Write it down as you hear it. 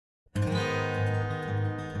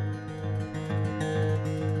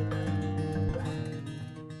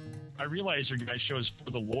I realize your guys' show is for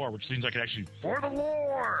the lore, which seems like it actually for the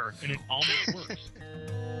lore, and it almost works.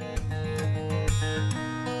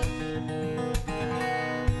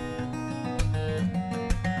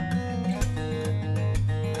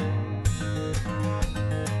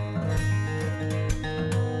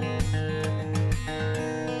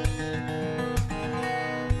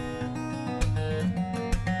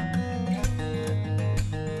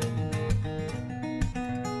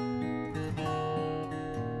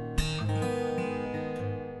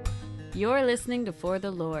 You're listening to For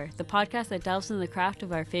the Lore, the podcast that delves into the craft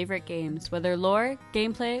of our favorite games, whether lore,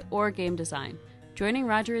 gameplay, or game design. Joining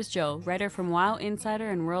Roger is Joe, writer from WoW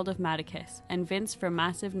Insider and World of Maticus, and Vince from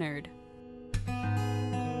Massive Nerd.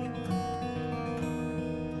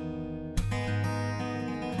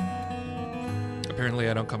 Apparently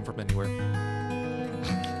I don't come from anywhere.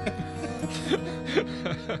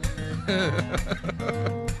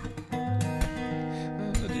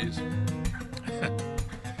 Jeez.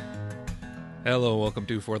 Hello, welcome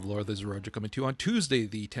to For the Lore. This is Roger coming to you on Tuesday,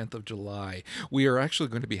 the 10th of July. We are actually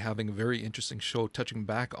going to be having a very interesting show touching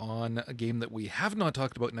back on a game that we have not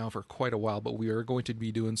talked about now for quite a while, but we are going to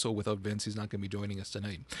be doing so without Vince. He's not going to be joining us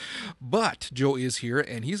tonight. But Joe is here,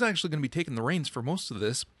 and he's actually going to be taking the reins for most of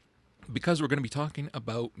this, because we're going to be talking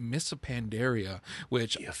about Mists of Pandaria,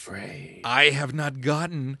 which I have not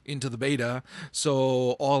gotten into the beta,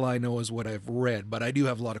 so all I know is what I've read. But I do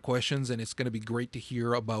have a lot of questions, and it's going to be great to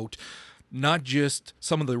hear about not just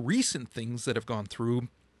some of the recent things that have gone through,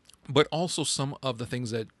 but also some of the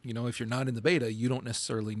things that, you know, if you're not in the beta, you don't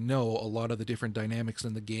necessarily know a lot of the different dynamics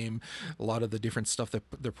in the game, a lot of the different stuff that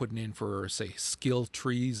they're putting in for, say, skill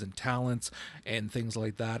trees and talents and things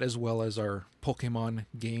like that, as well as our Pokemon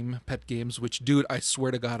game, pet games, which, dude, I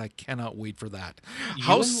swear to God, I cannot wait for that.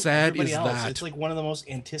 How sad is that? It's like one of the most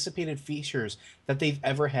anticipated features that they've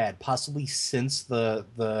ever had, possibly since the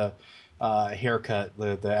haircut,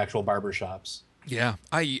 the actual barber shops. Yeah,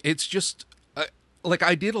 it's just like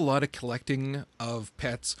I did a lot of collecting of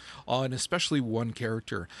pets on especially one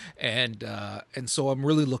character, and so I'm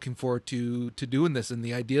really looking forward to doing this, and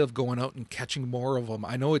the idea of going out and catching more of them.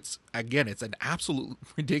 I know it's an absolute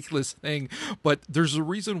ridiculous thing, but there's a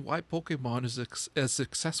reason why Pokemon is as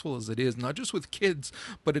successful as it is, not just with kids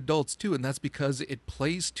but adults too, and that's because it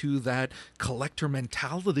plays to that collector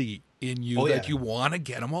mentality in you, that you want to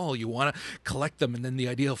get them all, you want to collect them, and then the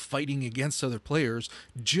idea of fighting against other players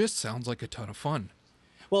just sounds like a ton of fun.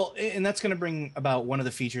 Well, and that's going to bring about one of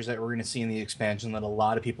the features that we're going to see in the expansion that a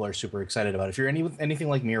lot of people are super excited about. If you're anything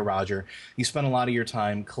like me or Roger, you spend a lot of your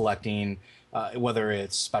time collecting, whether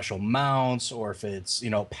it's special mounts or if it's,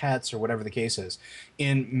 pets or whatever the case is.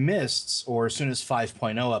 In Mists, or as soon as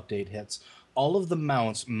 5.0 update hits, all of the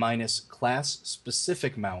mounts minus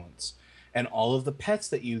class-specific mounts and all of the pets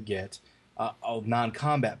that you get,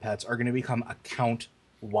 non-combat pets, are going to become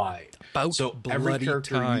account-wide. So every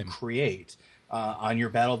character you create on your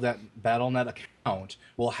Battle.net account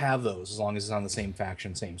will have those, as long as it's on the same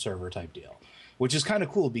faction, same server type deal. Which is kind of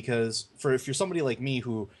cool, because if you're somebody like me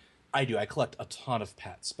who I collect a ton of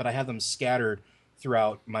pets, but I have them scattered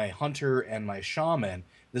throughout my hunter and my shaman.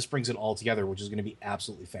 This brings it all together, which is going to be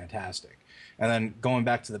absolutely fantastic. And then going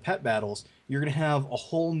back to the pet battles, you're going to have a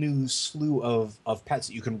whole new slew of pets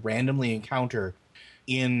that you can randomly encounter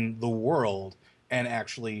in the world and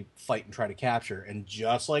actually fight and try to capture. And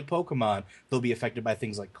just like Pokemon, they'll be affected by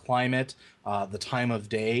things like climate, the time of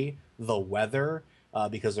day, the weather,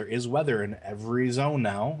 because there is weather in every zone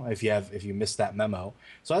now, if you missed that memo.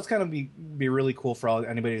 So that's kind of be really cool for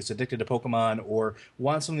anybody who's addicted to Pokemon or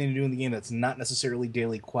wants something to do in the game that's not necessarily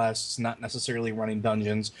daily quests, not necessarily running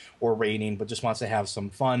dungeons or raiding, but just wants to have some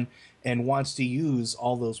fun and wants to use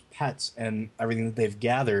all those pets and everything that they've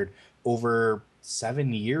gathered over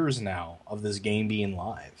 7 years now of this game being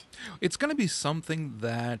live. It's going to be something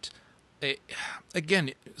that,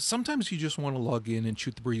 again, sometimes you just want to log in and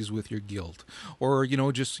shoot the breeze with your guild, or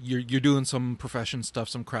just you're doing some profession stuff,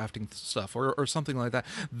 some crafting stuff, or something like that.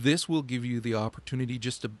 This will give you the opportunity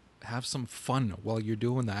just to have some fun while you're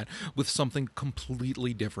doing that with something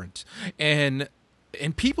completely different, and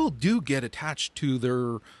people do get attached to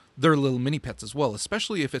their little mini pets as well,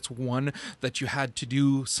 especially if it's one that you had to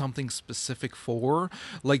do something specific for,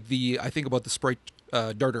 like I think about the Sprite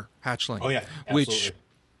Darter hatchling. Oh yeah, absolutely. Which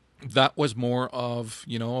that was more of,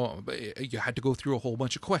 you had to go through a whole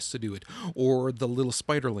bunch of quests to do it, or the little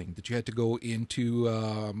spiderling that you had to go into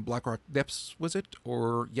Blackrock Depths, was it?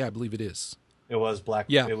 Or yeah, I believe it is. It was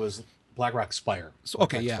It was Blackrock Spire.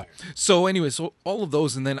 Spire. So anyway, so all of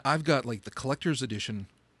those, and then I've got like the collector's edition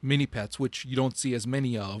mini pets, which you don't see as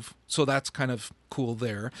many of, so that's kind of cool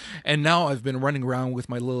there. And now I've been running around with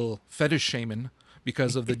my little fetish shaman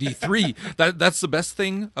because of the D3. That's the best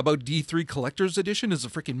thing about D3 Collector's Edition is a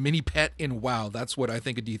freaking mini pet in WoW. That's what I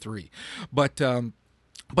think of D3. But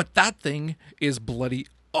that thing is bloody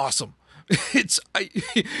awesome.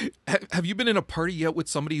 Have you been in a party yet with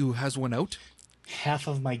somebody who has one out? Half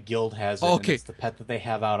of my guild has it. Okay. And it's the pet that they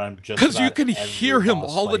have out on just because you about can every hear him boss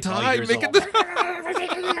all the fight. time making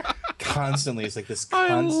the Constantly. It's like this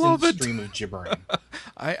I love constant it. stream of gibbering.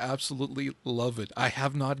 I absolutely love it. I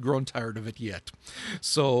have not grown tired of it yet.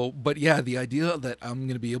 So, but yeah, the idea that I'm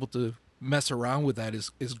going to be able to mess around with that is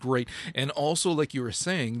great. And also, like you were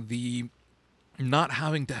saying, the not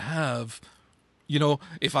having to have,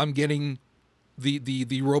 if I'm getting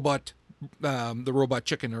the robot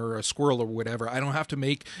chicken or a squirrel or whatever, I don't have to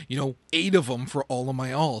make 8 of them for all of my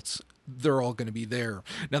alts. They're all going to be there.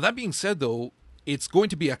 Now, that being said, though, it's going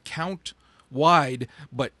to be account wide,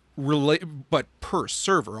 but per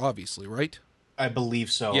server, obviously, right? I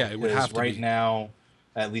believe so. Yeah, it would have to right be. now,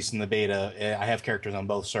 at least in the beta, I have characters on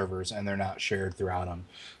both servers, and they're not shared throughout them.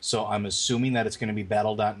 So I'm assuming that it's going to be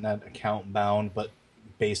Battle.net account bound, but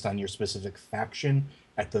based on your specific faction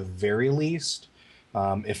at the very least,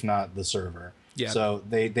 if not the server. Yeah. So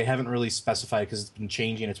they haven't really specified because it's been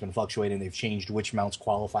changing, it's been fluctuating. They've changed which mounts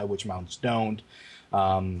qualify, which mounts don't.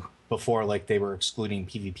 Before, like, they were excluding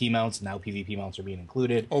PvP mounts. Now PvP mounts are being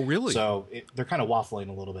included. Oh, really? So they're kind of waffling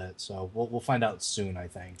a little bit. So we'll find out soon, I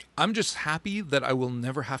think. I'm just happy that I will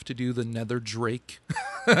never have to do the Nether Drake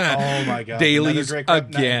Oh my god! dailies Nether Drake rep,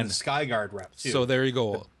 again. and the Skyguard rep too. So there you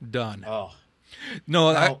go. Done. Oh,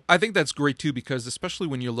 No, Now- I think that's great too, because especially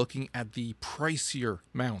when you're looking at the pricier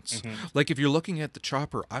mounts. Mm-hmm. Like if you're looking at the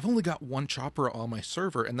chopper, I've only got one chopper on my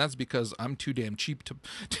server, and that's because I'm too damn cheap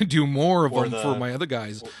to do more of Or them the- for my other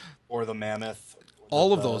guys. or the Mammoth.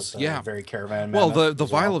 All of those, yeah. Very caravan. Well, Mammoth the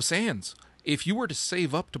as well. Vial of Sands. If you were to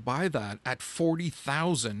save up to buy that at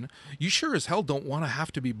 40,000, you sure as hell don't want to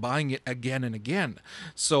have to be buying it again and again.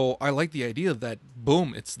 So I like the idea that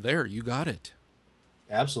boom, it's there, you got it.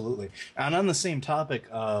 Absolutely. And on the same topic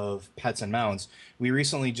of pets and mounts, we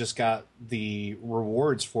recently just got the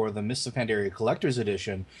rewards for the Mists of Pandaria Collector's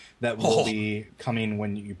Edition that will be coming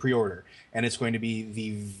when you pre-order. And it's going to be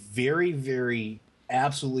the very, very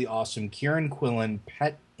absolutely awesome Kieran Quillen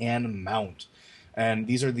pet and mount. And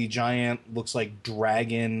these are the giant, looks like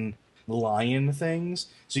dragon lion things.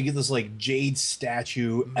 So you get this like jade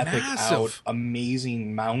statue, epic Massive. out,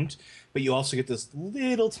 amazing mount. But you also get this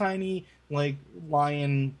little tiny like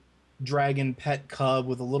lion dragon pet cub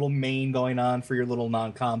with a little mane going on for your little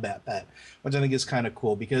non-combat pet, which I think is kind of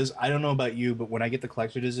cool, because I don't know about you, but when I get the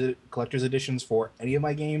collector's editions for any of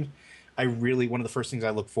my games, I really, one of the first things I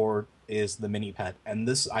look for is the mini pet, and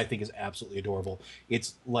this I think is absolutely adorable.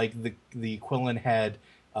 It's like the Quillen had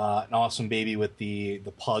an awesome baby with the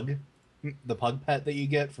pug pet that you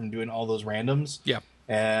get from doing all those randoms. Yeah.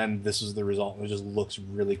 And this is the result. It just looks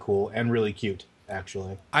really cool and really cute,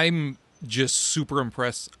 actually. I'm just super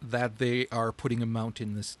impressed that they are putting a mount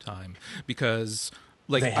in this time, because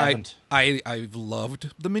like They haven't. I've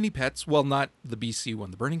loved the mini pets. Well, not the BC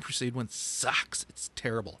one. The Burning Crusade one sucks. It's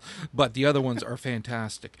terrible. But the other ones are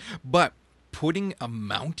fantastic. But putting a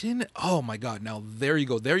mount in, oh my god! Now there you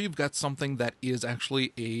go. There you've got something that is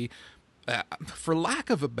actually a for lack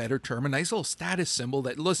of a better term, a nice little status symbol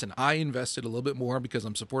that, listen, I invested a little bit more because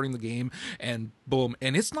I'm supporting the game, and boom.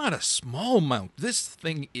 And it's not a small mount. This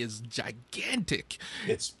thing is gigantic.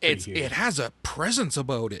 It's pretty huge. It has a presence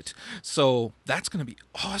about it. So that's going to be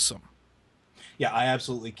awesome. Yeah, I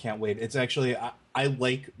absolutely can't wait. It's actually, I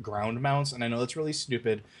like ground mounts, and I know that's really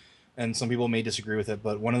stupid, and some people may disagree with it,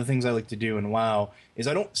 but one of the things I like to do in WoW is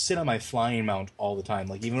I don't sit on my flying mount all the time.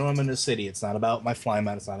 Like, even when I'm in a city, it's not about my flying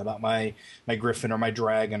mount, it's not about my griffin or my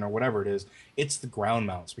dragon or whatever it is. It's the ground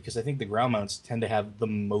mounts, because I think the ground mounts tend to have the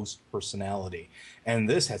most personality, and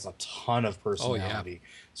this has a ton of personality.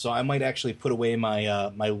 So I might actually put away my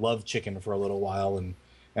my love chicken for a little while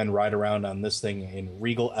and ride around on this thing in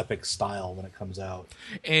regal epic style when it comes out.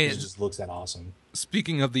 And It just looks that awesome.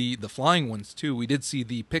 speaking of the flying ones too, we did see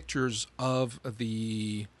the pictures of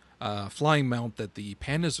the flying mount that the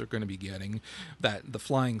pandas are going to be getting. That the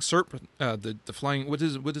flying serpent, the flying, what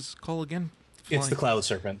is it called again? It's the Flying- cloud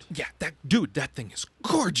serpent. Yeah, that thing is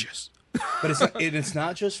gorgeous. But it's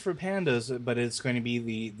not just for pandas, but it's going to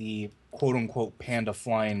be the quote unquote panda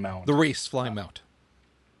flying mount. The race flying mount.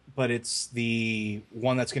 But it's the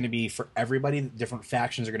one that's going to be for everybody. Different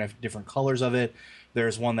factions are going to have different colors of it.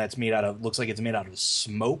 There's one that's made out of, looks like it's made out of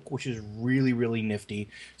smoke, which is really, really nifty.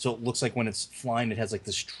 So it looks like when it's flying, it has like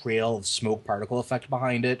this trail of smoke particle effect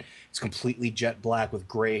behind it. It's completely jet black with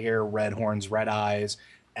gray hair, red horns, red eyes.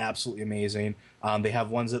 Absolutely amazing. They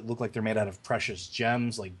have ones that look like they're made out of precious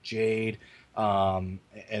gems like jade.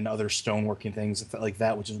 and other stoneworking things like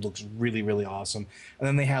that, which looks really, really awesome. And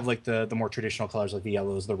then they have like the more traditional colors like the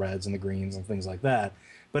yellows, the reds, and the greens and things like that.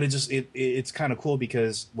 But it's kind of cool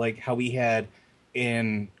because like how we had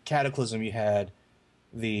in Cataclysm, you had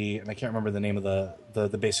and I can't remember the name of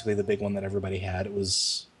the basically the big one that everybody had. It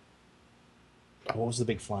was, what was the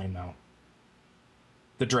big flying mount?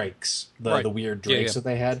 The drakes, the weird drakes that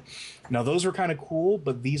they had. Now those are kind of cool,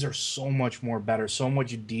 but these are so much more better, so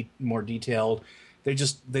much more detailed. They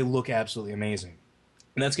look absolutely amazing,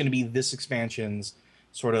 and that's going to be this expansion's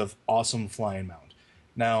sort of awesome flying mount.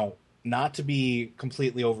 Now, not to be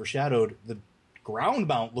completely overshadowed, the ground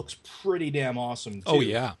mount looks pretty damn awesome too. Oh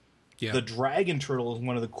yeah. The Dragon Turtle is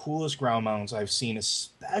one of the coolest ground mounts I've seen,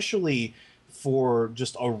 especially for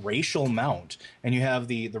just a racial mount. And you have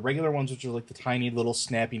the regular ones, which are like the tiny little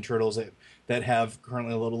snapping turtles that have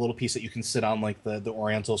currently a little piece that you can sit on, like the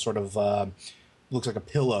Oriental sort of looks like a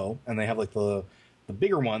pillow. And they have like the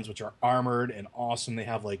bigger ones, which are armored and awesome. They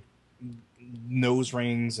have like nose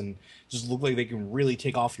rings and just look like they can really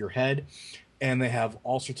take off your head. And they have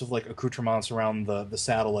all sorts of like accoutrements around the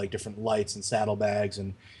saddle, like different lights and saddlebags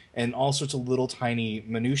and all sorts of little tiny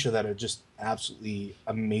minutia that are just absolutely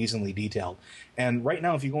amazingly detailed. And right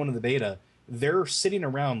now, if you go into the beta, they're sitting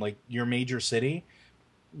around like your major city,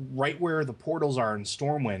 right where the portals are in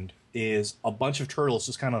Stormwind is a bunch of turtles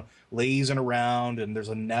just kind of lazing around, and there's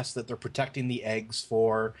a nest that they're protecting the eggs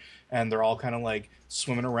for, and they're all kind of like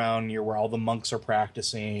swimming around near where all the monks are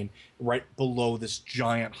practicing, right below this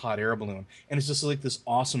giant hot air balloon. And it's just like this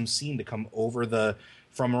awesome scene to come over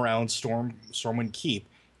from around Stormwind Keep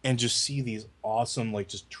and just see these awesome, like,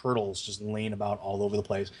 just turtles just laying about all over the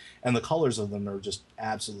place. And the colors of them are just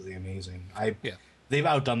absolutely amazing. They've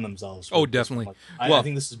outdone themselves. Oh, definitely. I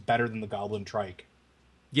think this is better than the Goblin Trike.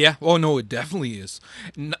 Yeah. Oh, no, it definitely is.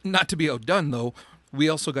 Not to be outdone, though, we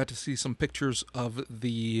also got to see some pictures of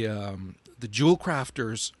the Jewel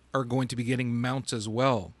Crafters are going to be getting mounts as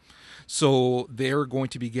well. So they're going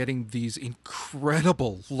to be getting these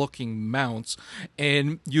incredible looking mounts,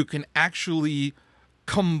 and you can actually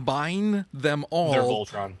combine them all. They're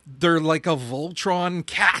Voltron. They're like a Voltron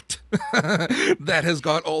cat that has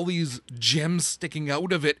got all these gems sticking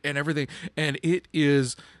out of it and everything. And it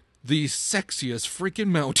is the sexiest freaking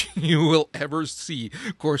mount you will ever see.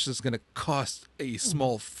 Of course, it's going to cost a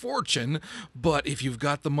small fortune, but if you've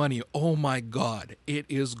got the money, oh my God, it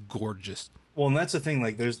is gorgeous. Well, and that's the thing,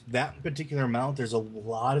 like, there's that particular mount, there's a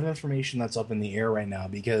lot of information that's up in the air right now,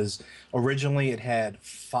 because originally it had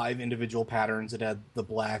 5 individual patterns. It had the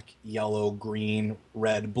black, yellow, green,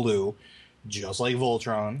 red, blue, just like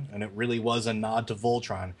Voltron, and it really was a nod to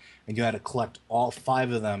Voltron, and you had to collect all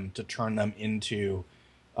 5 of them to turn them into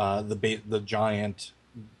the giant,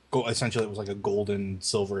 essentially it was like a golden,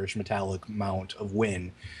 silverish, metallic mount of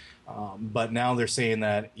Wynn. But now they're saying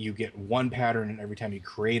that you get one pattern, and every time you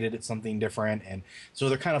create it, it's something different. And so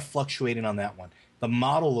they're kind of fluctuating on that one. The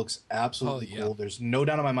model looks absolutely cool. There's no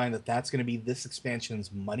doubt in my mind that that's going to be this expansion's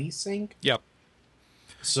money sink. Yep.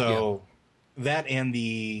 So that and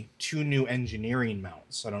the 2 new engineering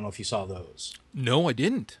mounts. I don't know if you saw those. No, I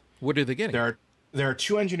didn't. What are they getting? There are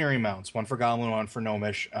 2 engineering mounts, one for Goblin, one for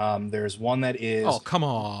Gnomish. There's one that is... Oh, come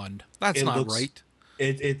on. That's not right.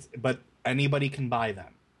 But anybody can buy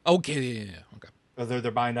them. Okay, yeah. Okay. They're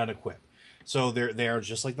buying on Equip. So they're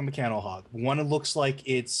just like the Mechanohawk. One looks like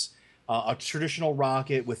it's a traditional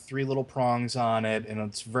rocket with 3 little prongs on it, and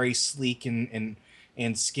it's very sleek and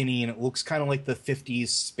skinny, and it looks kind of like the 50s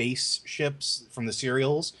spaceships from the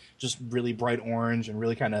serials, just really bright orange and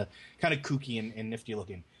really kind of kooky and nifty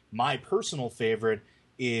looking. My personal favorite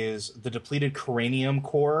is the depleted Cranium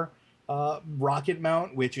Core rocket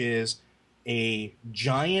mount, which is a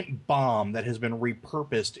giant bomb that has been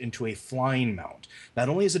repurposed into a flying mount. Not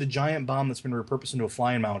only is it a giant bomb that's been repurposed into a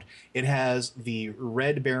flying mount, it has the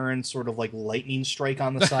Red Baron sort of like lightning strike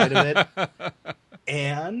on the side of it.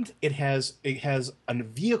 And it has a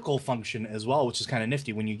vehicle function as well, which is kind of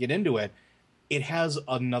nifty. When you get into it, it has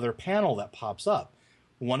another panel that pops up.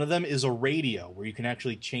 One of them is a radio where you can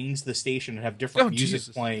actually change the station and have different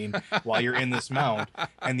music playing while you're in this mount.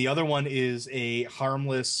 And the other one is a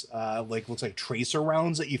harmless, looks like tracer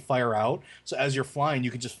rounds that you fire out. So as you're flying,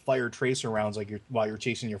 you can just fire tracer rounds while you're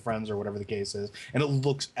chasing your friends or whatever the case is. And it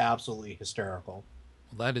looks absolutely hysterical.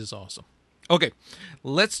 Well, that is awesome. Okay,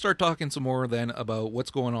 let's start talking some more then about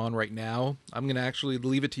what's going on right now. I'm going to actually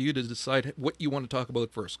leave it to you to decide what you want to talk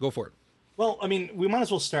about first. Go for it. Well, I mean, we might as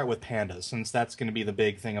well start with pandas, since that's going to be the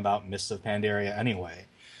big thing about Mists of Pandaria anyway.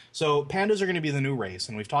 So pandas are going to be the new race,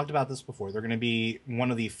 and we've talked about this before. They're going to be one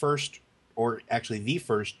of the first or actually the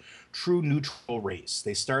first true neutral race.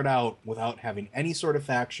 They start out without having any sort of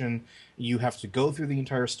faction. You have to go through the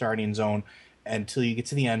entire starting zone until you get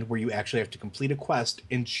to the end, where you actually have to complete a quest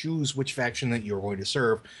and choose which faction that you're going to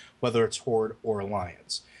serve, whether it's Horde or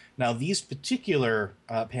Alliance. Now, these particular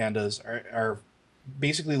pandas are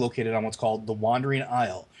basically located on what's called the Wandering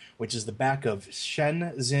Isle, which is the back of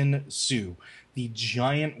Shenzhen Su, the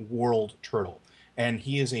giant world turtle. And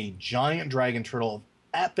he is a giant dragon turtle of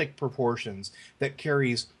epic proportions that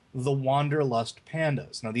carries the Wanderlust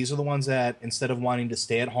pandas. Now, these are the ones that, instead of wanting to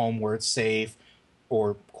stay at home where it's safe,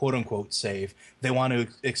 or quote-unquote safe, they want to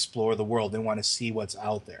explore the world. They want to see what's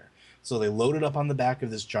out there. So they loaded up on the back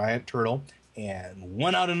of this giant turtle and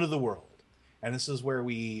went out into the world. And this is where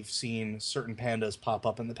we've seen certain pandas pop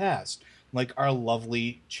up in the past, like our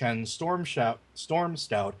lovely Chen Storm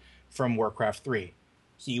Stout from Warcraft 3.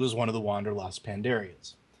 He was one of the Wanderlust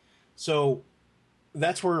Pandarians. So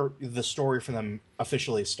that's where the story for them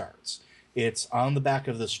officially starts. It's on the back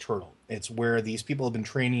of this turtle. It's where these people have been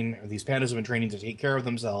training, or these pandas have been training to take care of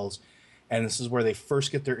themselves, and this is where they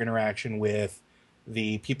first get their interaction with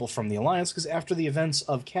the people from the Alliance, because after the events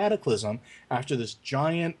of Cataclysm, after this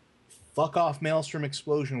giant fuck-off Maelstrom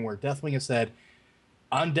explosion where Deathwing has said,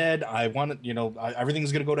 I'm dead, I want it,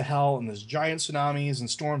 everything's going to go to hell, and there's giant tsunamis and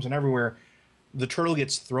storms and everywhere, the turtle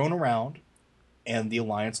gets thrown around, and the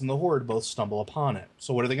Alliance and the Horde both stumble upon it.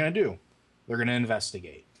 So what are they going to do? They're going to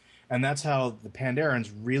investigate. And that's how the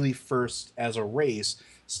Pandarians really first, as a race,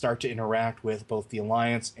 start to interact with both the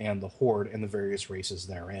Alliance and the Horde and the various races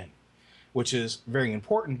therein. Which is very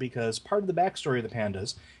important because part of the backstory of the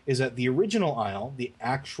pandas is that the original Isle, the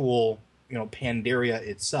actual, Pandaria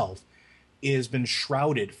itself, has been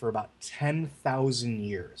shrouded for about 10,000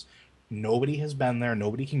 years. Nobody has been there.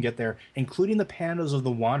 Nobody can get there, including the pandas of the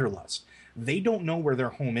Wanderlust. They don't know where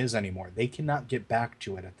their home is anymore. They cannot get back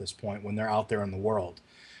to it at this point when they're out there in the world.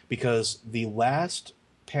 Because the last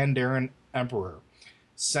Pandaren emperor,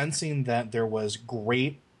 sensing that there was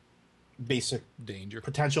great basic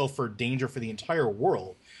potential for danger for the entire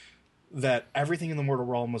world, that everything in the mortal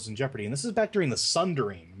realm was in jeopardy, and this is back during the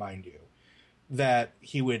Sundering, mind you, that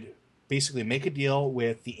he would basically make a deal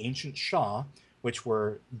with the ancient Shah, which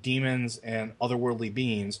were demons and otherworldly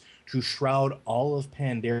beings, to shroud all of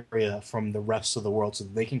Pandaria from the rest of the world so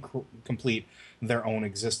that they can complete their own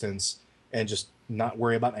existence and just not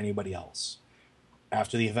worry about anybody else.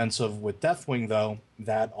 After the events with Deathwing, though,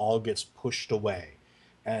 that all gets pushed away.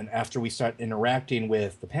 And after we start interacting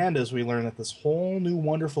with the pandas, we learn that this whole new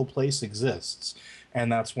wonderful place exists.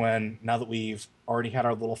 And that's when, now that we've already had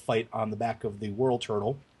our little fight on the back of the World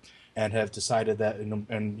Turtle, and have decided that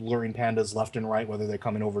and luring pandas left and right, whether they're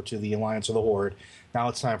coming over to the Alliance or the Horde, now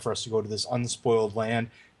it's time for us to go to this unspoiled land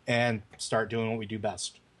and start doing what we do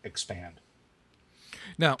best, expand.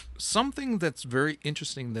 Now, something that's very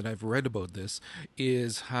interesting that I've read about this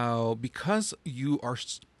is how, because you are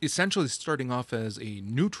essentially starting off as a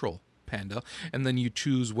neutral panda, and then you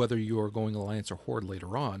choose whether you're going Alliance or Horde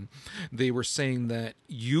later on, they were saying that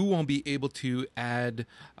you won't be able to add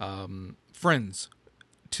friends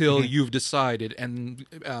till you've decided, and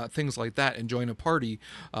things like that, and join a party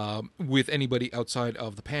with anybody outside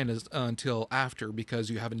of the pandas until after, because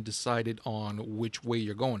you haven't decided on which way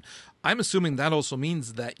you're going. I'm assuming that also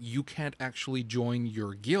means that you can't actually join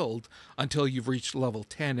your guild until you've reached level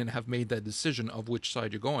 10 and have made that decision of which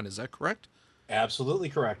side you're going. Is that correct? Absolutely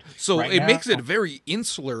correct. So right it makes it a very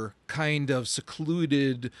insular, kind of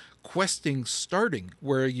secluded questing starting,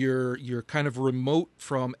 where you're kind of remote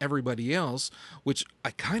from everybody else, which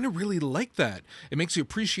I kind of really like that. It makes you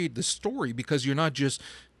appreciate the story because you're not just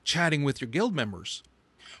chatting with your guild members.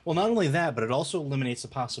 Well, not only that, but it also eliminates the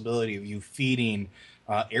possibility of you feeding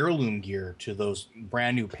heirloom gear to those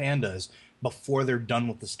brand new pandas before they're done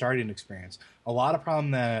with the starting experience. A lot of problem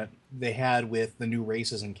that they had with the new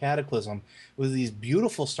races in Cataclysm was these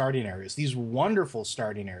beautiful starting areas, these wonderful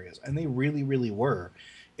starting areas, and they really, really were,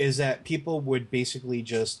 is that people would basically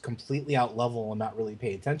just completely out-level and not really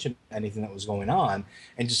pay attention to anything that was going on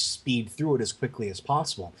and just speed through it as quickly as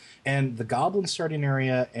possible. And the Goblin starting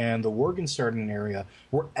area and the Worgen starting area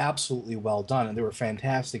were absolutely well done, and they were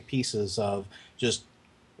fantastic pieces of just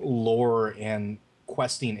lore and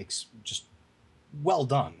questing, just well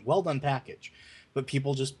done package. But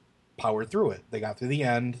people just powered through it. They got through the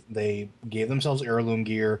end. They gave themselves heirloom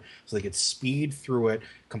gear so they could speed through it,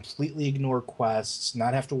 completely ignore quests,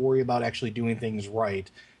 not have to worry about actually doing things right.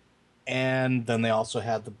 And then they also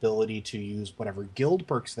had the ability to use whatever guild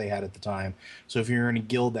perks they had at the time. So if you're in a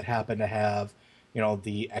guild that happened to have,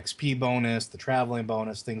 the XP bonus, the traveling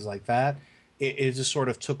bonus, things like that, it just sort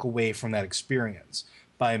of took away from that experience.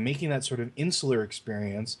 By making that sort of insular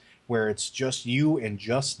experience where it's just you and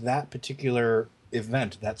just that particular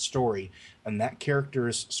event, that story, and that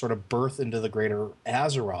character's sort of birth into the greater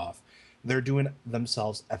Azeroth, they're doing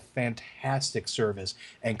themselves a fantastic service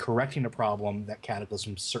and correcting a problem that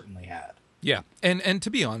Cataclysm certainly had. Yeah, and to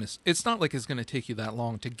be honest, it's not like it's going to take you that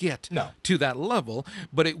long to get No. to that level,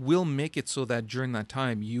 but it will make it so that during that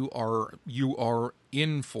time you are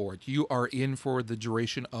in for it. You are in for the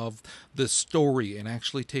duration of the story and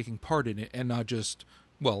actually taking part in it, and not just,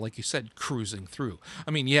 well, like you said, cruising through.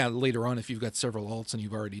 I mean, yeah, later on, if you've got several alts and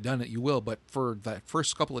you've already done it, you will, but for that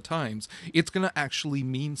first couple of times, it's going to actually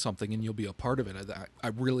mean something, and you'll be a part of it.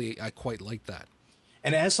 I quite like that.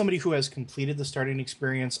 And as somebody who has completed the starting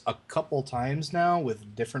experience a couple times now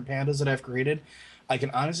with different pandas that I've created, I can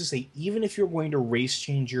honestly say, even if you're going to race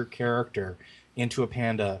change your character into a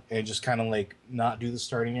panda and just kind of like not do the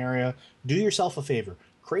starting area, do yourself a favor.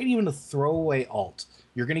 Create even a throwaway alt.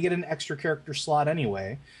 You're going to get an extra character slot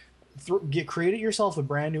anyway. Create yourself a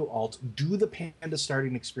brand new alt. Do the panda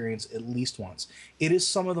starting experience at least once. It is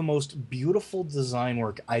some of the most beautiful design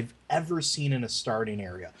work I've ever seen in a starting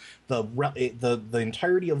area. The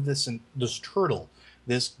entirety of this turtle,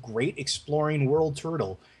 this great exploring world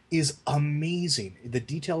turtle, is amazing. The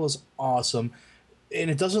detail is awesome, and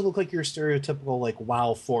it doesn't look like your stereotypical like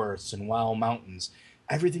WoW forests and WoW mountains.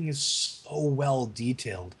 Everything is so well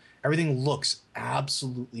detailed. Everything looks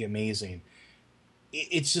absolutely amazing.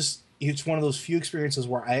 It's one of those few experiences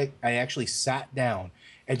where I actually sat down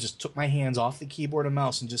and just took my hands off the keyboard and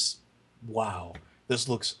mouse and just, wow, this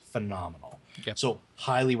looks phenomenal. Yep. So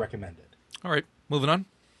highly recommended. All right, moving on.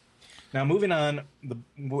 Now, moving on,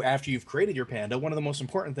 after you've created your panda, one of the most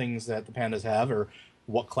important things that the pandas have are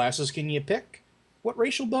what classes can you pick? What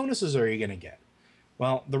racial bonuses are you going to get?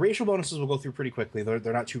 Well, the racial bonuses we'll go through pretty quickly. They're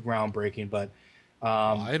not too groundbreaking, but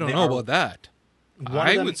I don't know about that.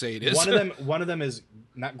 I would say it is. One of them is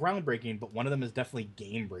not groundbreaking, but one of them is definitely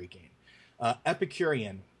game breaking.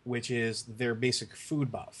 Epicurean, which is their basic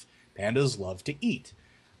food buff. Pandas love to eat.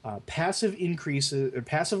 Passively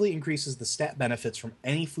increases the stat benefits from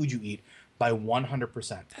any food you eat by 100%.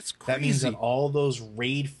 That's crazy. That means that all those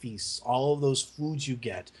raid feasts, all of those foods you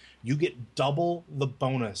get double the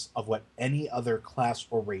bonus of what any other class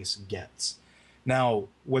or race gets. Now,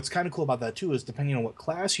 what's kind of cool about that too is depending on what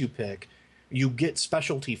class you pick, you get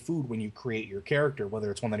specialty food when you create your character, whether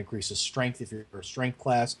it's one that increases strength if you're a strength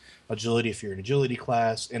class, agility if you're an agility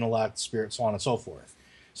class, intellect, spirit, so on and so forth.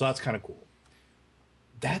 So that's kind of cool.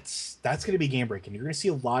 That's going to be game breaking. You're going to see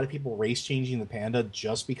a lot of people race changing the panda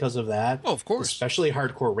just because of that. Oh, of course. Especially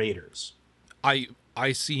hardcore raiders.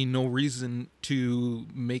 I see no reason to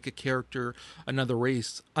make a character another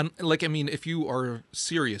race. If you are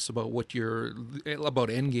serious about about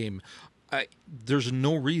endgame, there's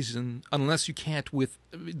no reason, unless you can't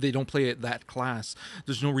they don't play at that class,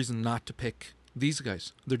 there's no reason not to pick these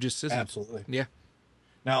guys. They're just citizens. Absolutely. Yeah.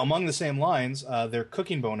 Now, among the same lines, their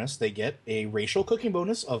cooking bonus, they get a racial cooking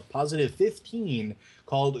bonus of positive 15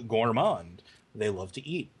 called Gourmand. They love to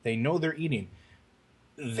eat. They know they're eating.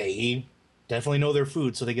 They definitely know their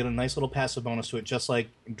food, so they get a nice little passive bonus to it, just like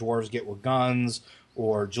dwarves get with guns,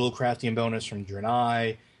 or jewel crafting bonus from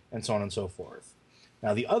Draenei, and so on and so forth.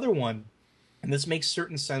 Now, the other one, and this makes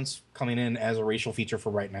certain sense coming in as a racial feature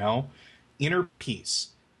for right now, Inner Peace.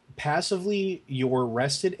 Passively, your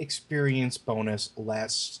rested experience bonus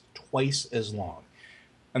lasts twice as long.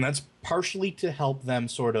 And that's partially to help them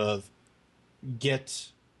sort of get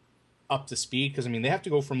up to speed, because, they have to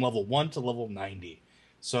go from level 1 to level 90.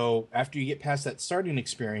 So after you get past that starting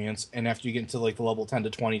experience, and after you get into like the level 10 to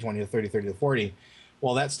 20, 20 to 30, 30 to 40,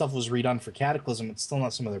 well, that stuff was redone for Cataclysm. It's still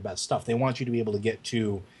not some of their best stuff. They want you to be able to get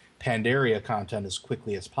to Pandaria content as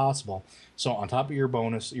quickly as possible. So on top of your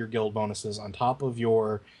guild bonuses, on top of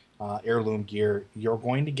your heirloom gear, you're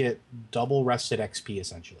going to get double rested XP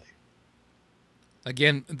essentially.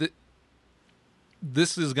 Again,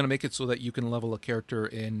 this is going to make it so that you can level a character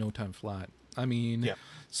in no time flat. Yeah.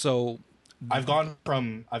 So I've gone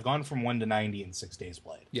from 1 to 90 in 6 days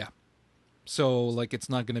played. Yeah. So it's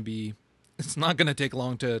not going to take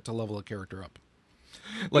long to level a character up.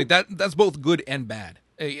 That's both good and bad.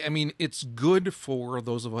 It's good for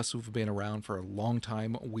those of us who've been around for a long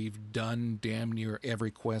time. We've done damn near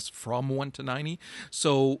every quest from 1 to 90,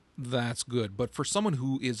 so that's good. But for someone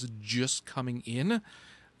who is just coming in,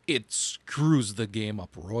 it screws the game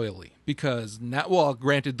up royally. Because now, well,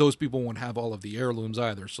 granted, those people won't have all of the heirlooms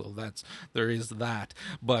either, so there is that.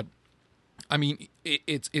 But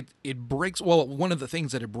it breaks. Well, one of the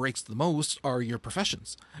things that it breaks the most are your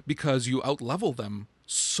professions, because you outlevel them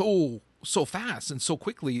so fast and so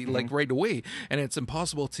quickly, right away, and it's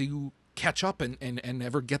impossible to catch up and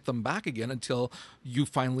ever get them back again until you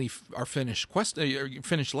finally are finished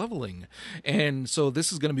finished leveling. And so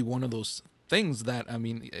this is going to be one of those things that, I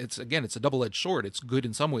mean, it's a double-edged sword. It's good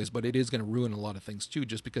in some ways, but it is going to ruin a lot of things too,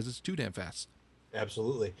 just because it's too damn fast.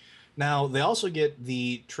 Absolutely. Now, they also get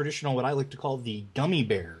the traditional, what I like to call the gummy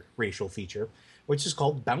bear racial feature, which is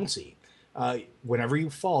called Bouncy. Whenever you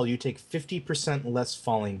fall, you take 50% less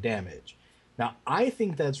falling damage. Now, I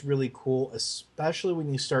think that's really cool, especially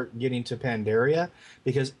when you start getting to Pandaria,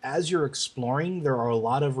 because as you're exploring, there are a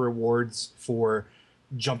lot of rewards for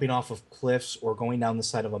jumping off of cliffs or going down the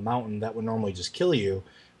side of a mountain that would normally just kill you.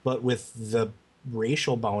 But with the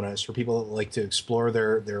racial bonus for people that like to explore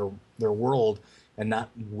their world and not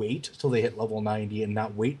wait till they hit level 90 and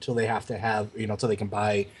not wait till they have to have, till they can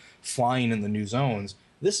buy flying in the new zones,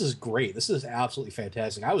 this is great. This is absolutely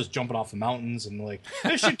fantastic. I was jumping off the mountains and like,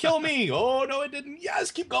 this should kill me. Oh, no, it didn't.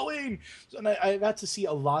 Yes, keep going. So, and I got to see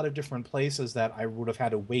a lot of different places that I would have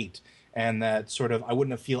had to wait and that sort of I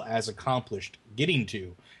wouldn't have feel as accomplished getting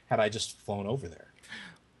to had I just flown over there.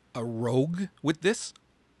 A rogue with this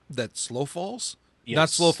that slow falls? Yes. Not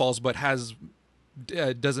slow falls, but has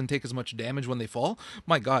doesn't take as much damage when they fall.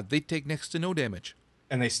 My God, they take next to no damage.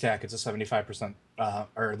 And they stack. It's a 75%,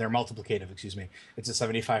 or they're multiplicative, excuse me. It's a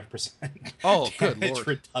 75% oh, good damage Lord.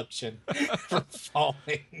 reduction for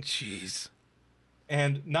falling. Jeez.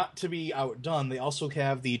 And not to be outdone, they also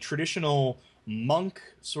have the traditional monk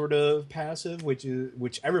sort of passive, which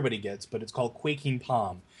everybody gets, but it's called Quaking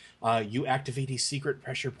Palm. You activate a secret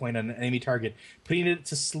pressure point on an enemy target, putting it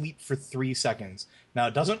to sleep for 3 seconds. Now,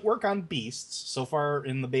 it doesn't work on beasts. So far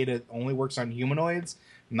in the beta, it only works on humanoids.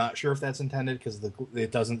 I'm not sure if that's intended because it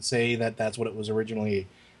doesn't say that that's what it was originally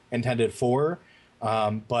intended for.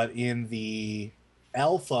 But in the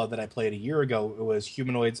alpha that I played a year ago, it was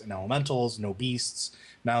humanoids and elementals, no beasts.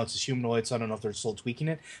 Now it's just humanoids, so I don't know if they're still tweaking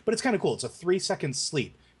it. But it's kind of cool. It's a 3-second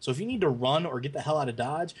sleep. So if you need to run or get the hell out of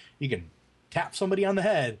dodge, you can tap somebody on the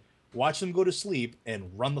head, watch them go to sleep, and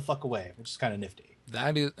run the fuck away, which is kind of nifty.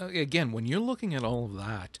 That is, again, when you're looking at all of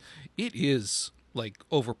that, it is like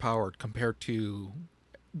overpowered compared to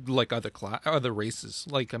like other races.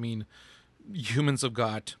 Like, I mean, humans have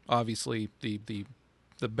got obviously the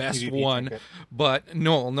best PvP, one, okay. but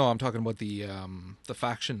no, I'm talking about the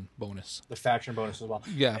faction bonus. The faction bonus as well.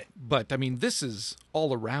 Yeah, but I mean, this is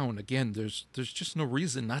all around. Again, there's just no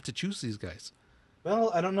reason not to choose these guys.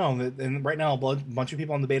 Well, I don't know. And right now, a bunch of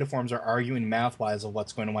people on the beta forums are arguing math-wise of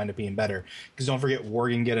what's going to wind up being better. Because don't forget,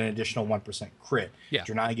 Worgen get an additional 1% crit. Yeah.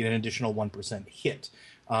 Draenei get an additional 1% hit.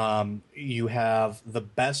 You have the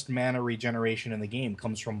best mana regeneration in the game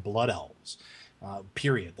comes from Blood Elves.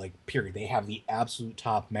 Period. They have the absolute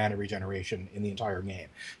top mana regeneration in the entire game.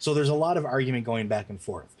 So there's a lot of argument going back and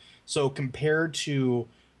forth. So compared to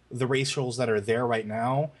the racials that are there right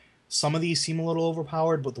now, some of these seem a little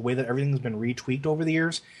overpowered, but the way that everything's been retweaked over the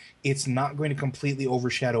years, it's not going to completely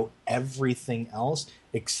overshadow everything else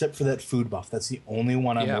except for that food buff. That's the only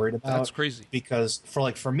one I'm worried about. That's crazy. Because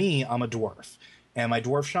for me, I'm a dwarf. And my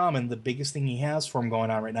dwarf shaman, the biggest thing he has for him going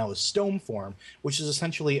on right now is Stone Form, which is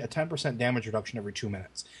essentially a 10% damage reduction every 2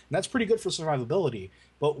 minutes. And that's pretty good for survivability,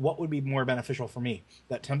 but what would be more beneficial for me?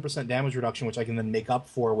 That 10% damage reduction, which I can then make up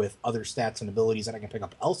for with other stats and abilities that I can pick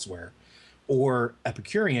up elsewhere, or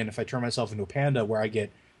Epicurean, if I turn myself into a panda where I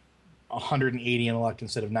get 180 intellect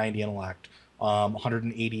instead of 90 intellect,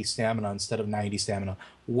 180 stamina instead of 90 stamina.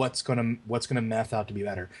 What's gonna math out to be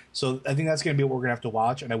better? So I think that's gonna be what we're gonna have to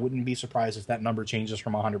watch, and I wouldn't be surprised if that number changes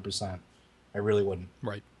from 100%. I really wouldn't.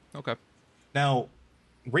 Right. Okay. Now,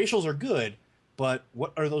 racials are good, but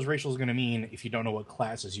what are those racials gonna mean if you don't know what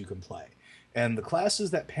classes you can play? And the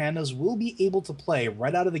classes that pandas will be able to play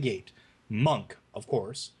right out of the gate: monk, of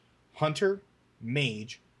course, hunter,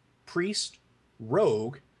 mage, priest,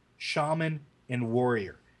 rogue, shaman, and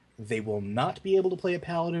warrior. They will not be able to play a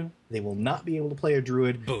paladin, they will not be able to play a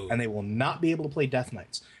druid, and they will not be able to play death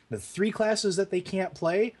knights. The 3 classes that they can't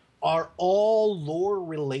play are all lore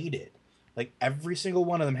related. Like, every single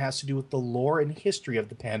one of them has to do with the lore and history of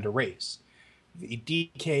the panda race. The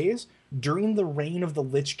DKs, during the reign of the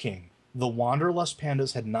Lich King, the Wanderlust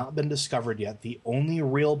pandas had not been discovered yet. The only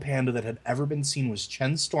real panda that had ever been seen was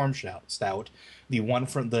Chen Stormstout,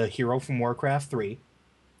 the hero from Warcraft 3.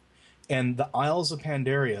 And the Isles of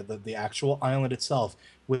Pandaria, the actual island itself,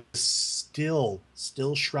 was still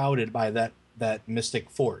shrouded by that mystic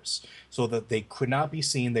force, so that they could not be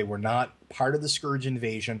seen. They were not part of the Scourge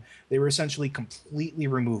invasion. They were essentially completely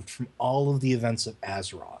removed from all of the events of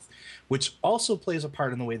Azeroth, which also plays a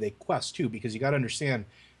part in the way they quest, too, because you got to understand,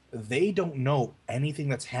 they don't know anything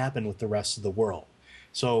that's happened with the rest of the world.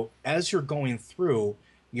 So as you're going through,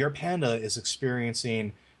 your panda is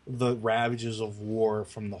experiencing the ravages of war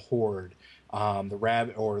from the Horde, the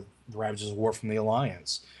ravages of war from the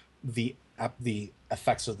Alliance, the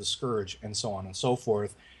effects of the Scourge, and so on and so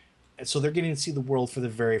forth. So they're getting to see the world for the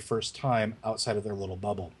very first time outside of their little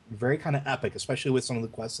bubble. Very kind of epic, especially with some of the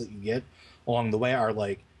quests that you get along the way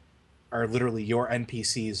are literally your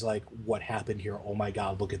NPCs, like, what happened here? Oh my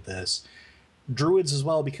god, look at this. Druids as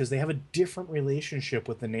well, because they have a different relationship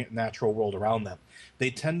with the natural world around them. They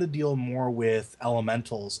tend to deal more with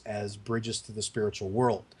elementals as bridges to the spiritual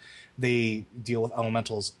world. They deal with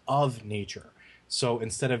elementals of nature. So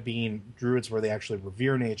instead of being druids where they actually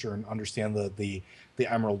revere nature and understand the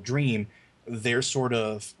Emerald Dream, their sort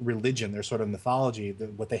of religion, their sort of mythology,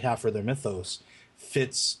 what they have for their mythos,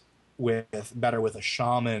 fits better with a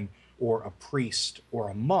shaman or a priest or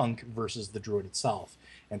a monk versus the druid itself.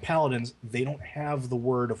 And paladins, they don't have the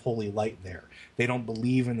word of holy light there. They don't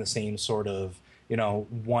believe in the same sort of,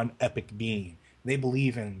 one epic being. They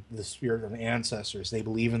believe in the spirit of ancestors. They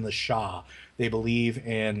believe in the Shah. They believe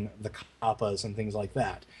in the Kappas and things like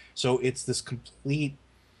that. So it's this complete,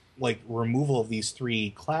 removal of these three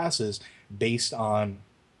classes based on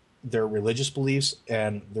their religious beliefs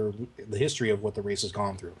and the history of what the race has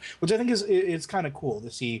gone through, which I think is kind of cool to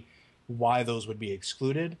see why those would be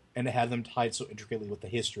excluded and to have them tied so intricately with the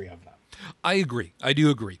history of them. I agree. I do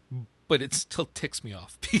agree. But it still ticks me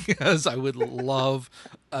off because I would love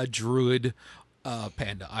a druid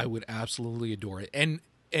panda. I would absolutely adore it. And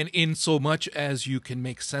in so much as you can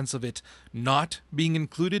make sense of it not being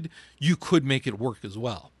included, you could make it work as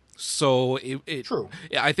well. So True.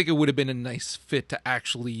 I think it would have been a nice fit to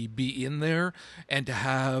actually be in there and to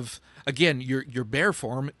have, again, your bear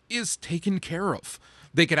form is taken care of.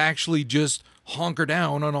 They could actually just honker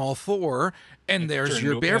down on all four, and there's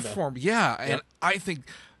your bear form. Yeah, and Yep. I think,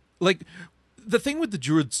 the thing with the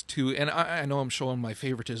druids too, and I know I'm showing my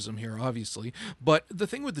favoritism here, obviously, but the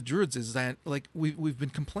thing with the druids is that, we've been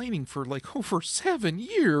complaining for, over 7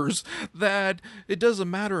 years that it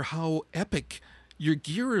doesn't matter how epic your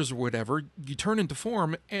gear is or whatever, you turn into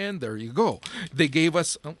form, and there you go. They gave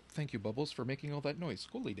us... Oh, thank you, Bubbles, for making all that noise.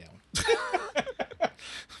 Go lay down.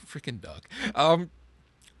 Freaking dog.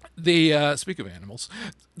 They speak of animals.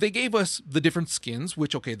 They gave us the different skins,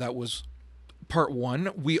 which, okay, that was part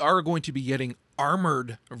one. We are going to be getting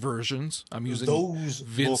armored versions. I'm using Those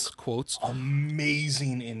Vince look quotes.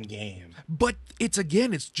 Amazing in game. But it's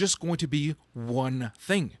just going to be one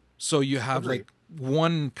thing. So you have Agreed.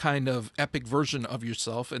 one kind of epic version of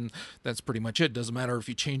yourself, and that's pretty much it. Doesn't matter if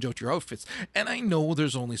you change out your outfits. And I know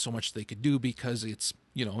there's only so much they could do because it's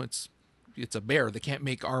a bear. They can't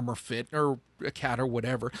make armor fit, or a cat or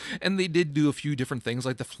whatever. And they did do a few different things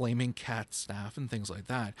like the flaming cat staff and things like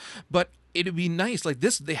that. But it'd be nice, like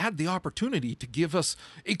this, they had the opportunity to give us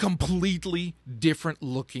a completely different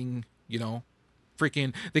looking,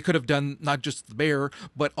 they could have done not just the bear,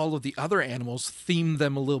 but all of the other animals, themed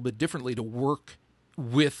them a little bit differently to work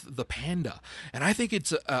with the panda. And I think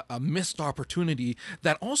it's a missed opportunity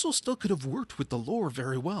that also still could have worked with the lore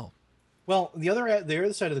very well. Well, the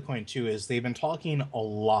other side of the coin too is they've been talking a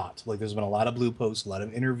lot. There's been a lot of blue posts, a lot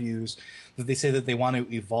of interviews that they say that they want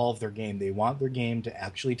to evolve their game. They want their game to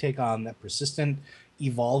actually take on that persistent,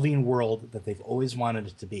 evolving world that they've always wanted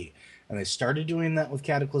it to be. And they started doing that with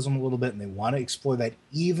Cataclysm a little bit, and they want to explore that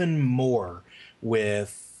even more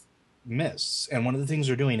with Mists. And one of the things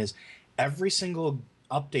they're doing is every single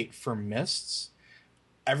update for Mists,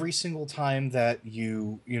 every single time that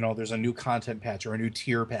there's a new content patch or a new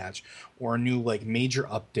tier patch or a new major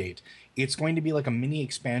update, it's going to be like a mini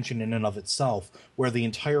expansion in and of itself where the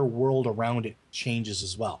entire world around it changes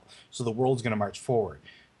as well. So the world's going to march forward.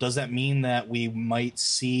 Does that mean that we might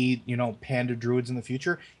see, panda druids in the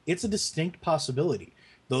future? It's a distinct possibility.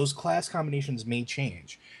 Those class combinations may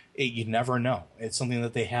change. You never know. It's something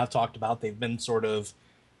that they have talked about. They've been sort of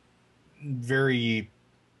very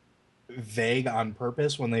vague on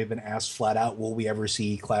purpose when they've been asked flat out, will we ever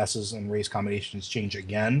see classes and race combinations change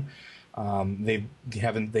again?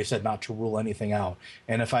 They said not to rule anything out.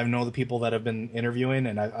 And if I know the people that have been interviewing,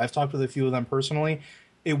 and I've talked with a few of them personally,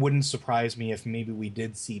 it wouldn't surprise me if maybe we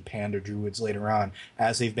did see panda druids later on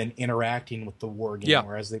as they've been interacting with the war game,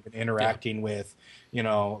 or as they've been interacting with,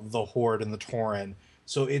 the Horde and the Tauren.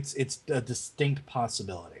 So it's a distinct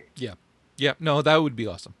possibility. Yeah. Yeah. No, that would be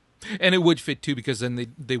awesome. And it would fit too, because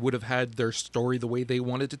then they would have had their story the way they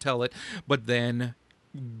wanted to tell it, but then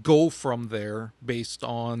go from there based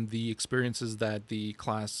on the experiences that the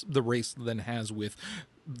race then has with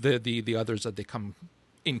the others that they come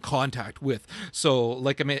in contact with. So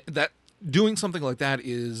that doing something like that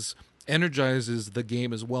is energizes the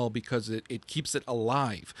game as well, because it keeps it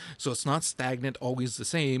alive. So it's not stagnant, always the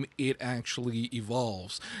same. It actually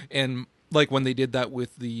evolves. And like when they did that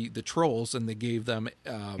with the trolls and they gave them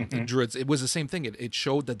druids, it was the same thing. It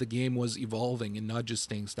showed that the game was evolving and not just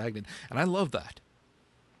staying stagnant. And I love that.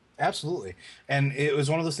 Absolutely. And it was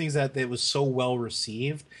one of those things that it was so well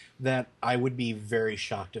received that I would be very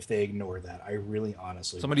shocked if they ignored that. I really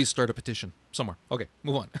honestly Somebody start a petition somewhere. Okay,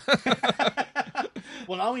 move on.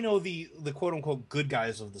 Well, now we know the quote-unquote good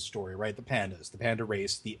guys of the story, right? The pandas, the panda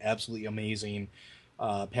race, the absolutely amazing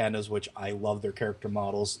pandas, which I love their character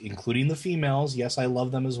models, including the females. Yes, I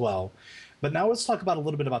love them as well. But now let's talk about a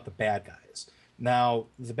little bit about the bad guys. Now,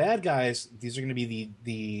 the bad guys, these are going to be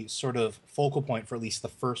the sort of focal point for at least the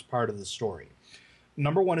first part of the story.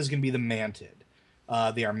 Number one is going to be the Mantid.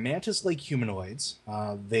 They are mantis-like humanoids.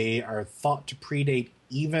 They are thought to predate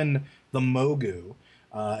even the Mogu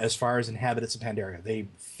as far as inhabitants of Pandaria. They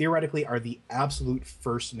theoretically are the absolute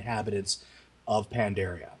first inhabitants of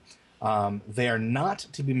Pandaria. They are not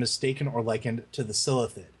to be mistaken or likened to the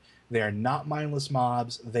Silithid. They are not mindless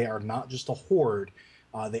mobs. They are not just a horde.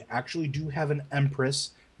 They actually do have an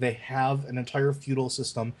empress. They have an entire feudal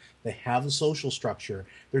system. They have a social structure.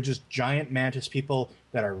 They're just giant mantis people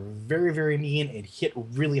that are very, very mean and hit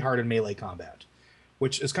really hard in melee combat,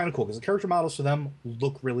 which is kind of cool because the character models for them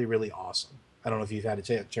look really, really awesome. I don't know if you've had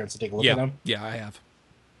a chance to take a look at them. Yeah, I have.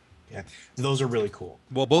 Yeah, those are really cool.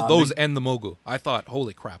 Well, both those and the Mogu. I thought,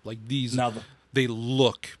 holy crap, like these, they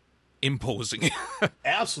look imposing.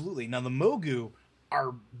 Absolutely. Now, the Mogu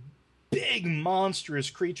are big, monstrous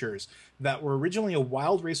creatures that were originally a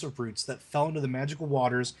wild race of brutes that fell into the magical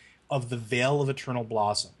waters of the Vale of Eternal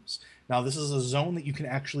Blossoms. Now, this is a zone that you can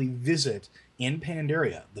actually visit in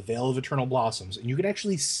Pandaria, the Vale of Eternal Blossoms, and you can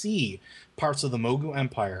actually see parts of the Mogu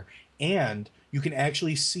Empire, and you can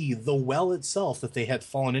actually see the well itself that they had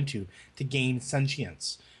fallen into to gain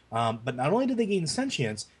sentience. But not only did they gain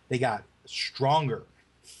sentience, they got stronger,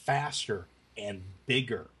 faster, and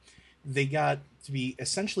bigger. They got to be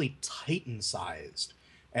essentially Titan-sized.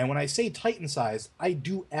 And when I say Titan-sized, I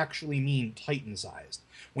do actually mean Titan-sized.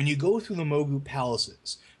 When you go through the Mogu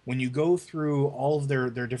palaces, when you go through all of their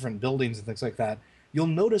different buildings and things like that, you'll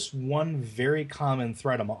notice one very common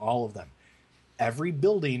thread among all of them. Every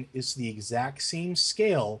building is the exact same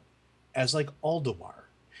scale as like Alduar.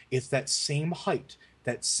 It's that same height,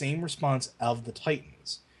 that same response of the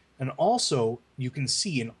Titans. And also, you can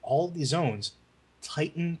see in all of these zones,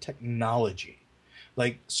 Titan technology.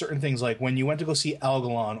 Like certain things, like when you went to go see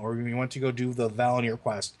Algalon, or when you went to go do the Valinir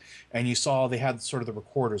quest, and you saw they had sort of the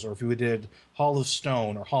recorders, or if you did Hall of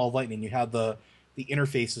Stone or Hall of Lightning, you had the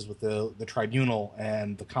interfaces with the tribunal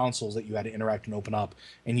and the consoles that you had to interact and open up,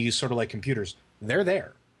 and use sort of like computers. They're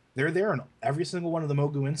there. They're there in every single one of the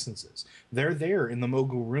Mogu instances. They're there in the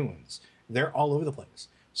Mogu ruins. They're all over the place.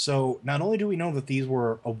 So not only do we know that these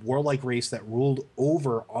were a warlike race that ruled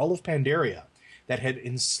over all of Pandaria, that had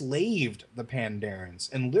enslaved the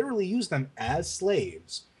Pandarians and literally used them as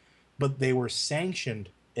slaves, but they were sanctioned,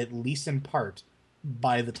 at least in part,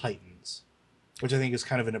 by the Titans, which I think is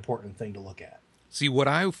kind of an important thing to look at. See, what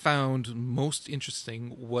I found most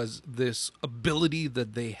interesting was this ability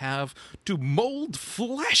that they have to mold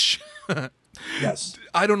flesh. Yes.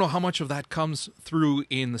 I don't know how much of that comes through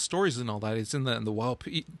in the stories and all that. It's in the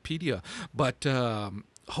Wowpedia. But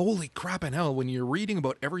holy crap and hell, when you're reading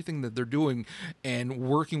about everything that they're doing and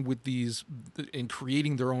working with these and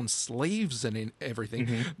creating their own slaves and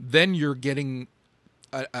everything, then you're getting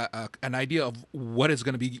an idea of what it's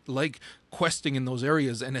going to be like questing in those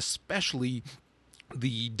areas, and especially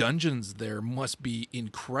the dungeons there must be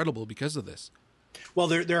incredible because of this. Well,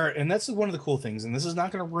 there are, and that's one of the cool things, and this is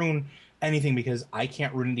not going to ruin anything because I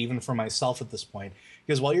can't ruin it even for myself at this point.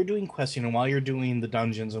 Because while you're doing questing and while you're doing the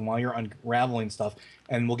dungeons and while you're unraveling stuff,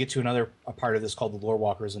 and we'll get to a part of this called the Lore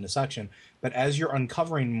Walkers in a section, but as you're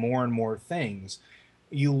uncovering more and more things,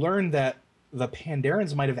 you learn that the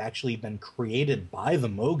Pandarians might have actually been created by the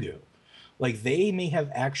Mogu. Like, they may have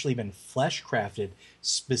actually been flesh crafted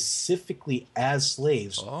specifically as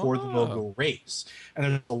slaves for the Mogu race. And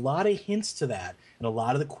there's a lot of hints to that, and a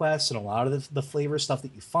lot of the quests, and a lot of the flavor stuff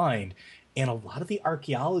that you find, and a lot of the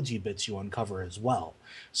archaeology bits you uncover as well.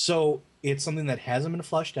 So it's something that hasn't been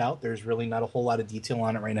fleshed out. There's really not a whole lot of detail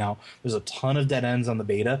on it right now. There's a ton of dead ends on the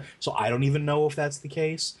beta, so I don't even know if that's the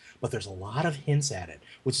case. But there's a lot of hints at it,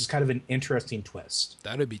 which is kind of an interesting twist.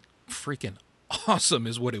 That would be freaking awesome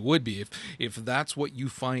is what it would be if that's what you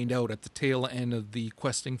find out at the tail end of the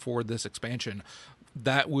questing for this expansion.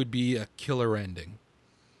 That would be a killer ending.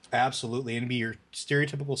 Absolutely. And it'd be your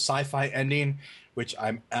stereotypical sci-fi ending, which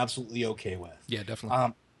I'm absolutely okay with. Yeah,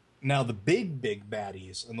 definitely. Now, the big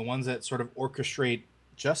baddies and the ones that sort of orchestrate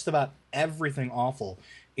just about everything awful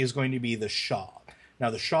is going to be the Shaw. Now,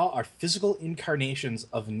 the Shaw are physical incarnations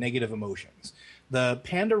of negative emotions. The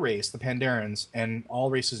Panda race, the Pandarans, and all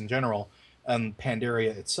races in general,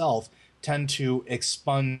 Pandaria itself, tend to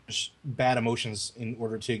expunge bad emotions in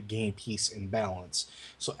order to gain peace and balance.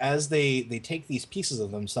 So as they take these pieces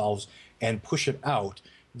of themselves and push it out,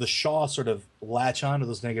 the Shaw sort of latch onto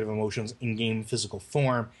those negative emotions and gain physical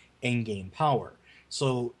form and gain power.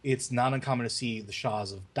 So it's not uncommon to see the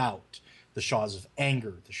Shaws of doubt, the Shaws of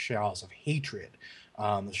anger, the Shaws of hatred,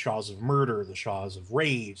 the Shaws of murder, the Shaws of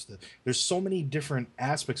rage. There's so many different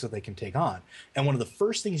aspects that they can take on. And one of the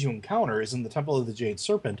first things you encounter is in the Temple of the Jade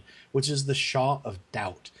Serpent, which is the Shaw of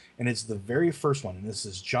doubt. And it's the very first one. And this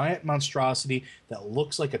is giant monstrosity that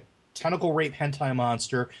looks like a tentacle rape hentai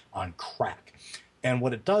monster on crack. And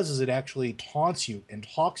what it does is it actually taunts you and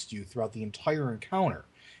talks to you throughout the entire encounter.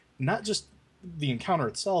 Not just the encounter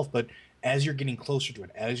itself, but as you're getting closer to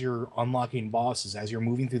it, as you're unlocking bosses, as you're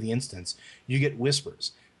moving through the instance, you get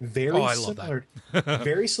whispers. Very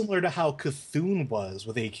similar to how Cthulhu was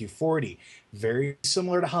with AQ40. Very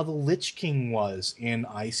similar to how the Lich King was in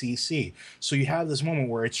ICC. So you have this moment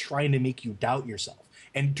where it's trying to make you doubt yourself.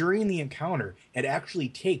 And during the encounter, it actually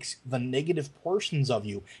takes the negative portions of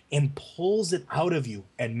you and pulls it out of you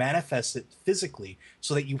and manifests it physically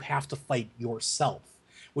so that you have to fight yourself,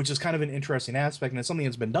 which is kind of an interesting aspect, and it's something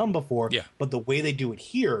that's been done before. Yeah. But the way they do it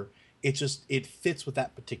here, it fits with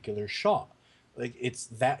that particular Shaw. Like, it's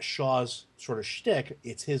that Shaw's sort of shtick.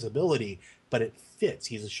 It's his ability, but it fits.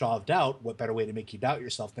 He's a Shaw of doubt. What better way to make you doubt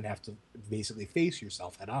yourself than have to basically face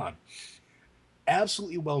yourself head on?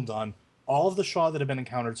 Absolutely well done. All of the Shaw that have been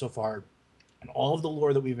encountered so far, and all of the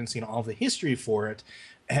lore that we've been seeing, all of the history for it,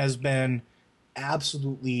 has been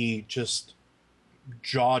absolutely just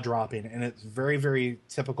jaw-dropping, and it's very, very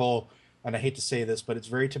typical, and I hate to say this, but it's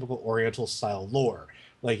very typical Oriental style lore.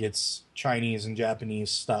 Like, it's Chinese and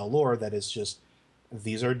Japanese style lore that is just,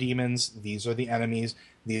 these are demons, these are the enemies,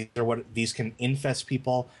 these can infest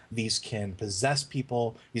people, these can possess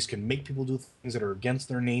people, these can make people do things that are against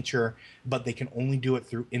their nature, but they can only do it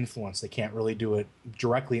through influence. They can't really do it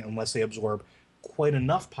directly unless they absorb quite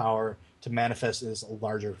enough power to manifest as a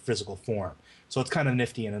larger physical form. So it's kind of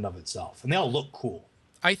nifty in and of itself. And they all look cool.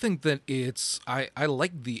 I think that I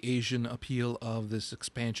like the Asian appeal of this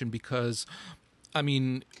expansion because, I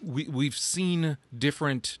mean, we've seen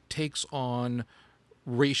different takes on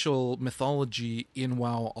racial mythology in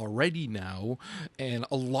WoW already now, and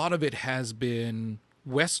a lot of it has been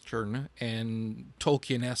Western and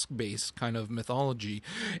Tolkien-esque based kind of mythology.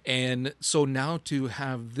 And so now to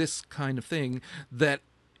have this kind of thing that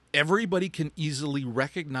everybody can easily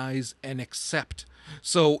recognize and accept.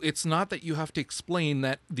 So it's not that you have to explain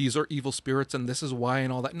that these are evil spirits and this is why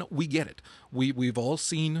and all that. No, we get it. We've all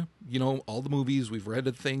seen, all the movies, we've read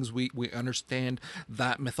the things, we understand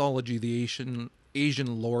that mythology, the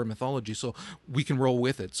Asian lore mythology, so we can roll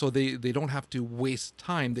with it. So they don't have to waste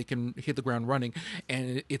time. They can hit the ground running,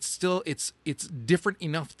 and it's different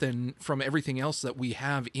enough than from everything else that we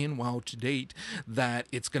have in WoW to date that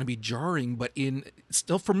it's going to be jarring, but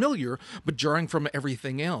still familiar, but jarring from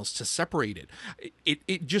everything else to separate it.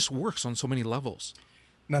 It just works on so many levels.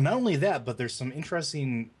 Now, not only that, but there's some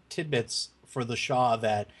interesting tidbits for the Shaw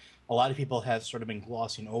that a lot of people have sort of been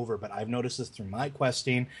glossing over, but I've noticed this through my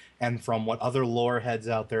questing and from what other lore heads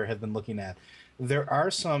out there have been looking at. There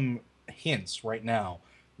are some hints right now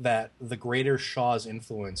that the greater Shaw's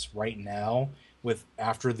influence right now,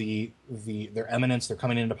 after their eminence, they're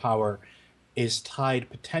coming into power, is tied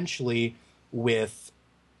potentially with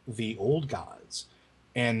the old gods.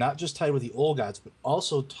 And not just tied with the old gods, but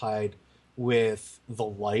also tied with the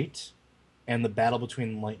light and the battle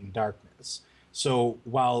between light and darkness. So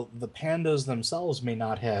while the pandas themselves may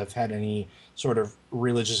not have had any sort of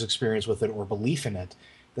religious experience with it or belief in it,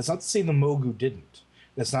 that's not to say the Mogu didn't.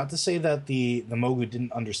 That's not to say that the Mogu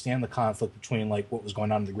didn't understand the conflict between what was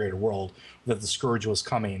going on in the greater world, that the Scourge was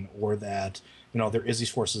coming, or that there is these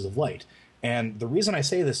forces of light. And the reason I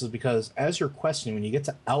say this is because as you're questioning, when you get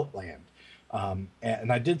to Outland,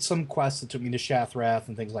 and I did some quests that took me to Shathrath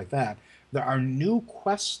and things like that, there are new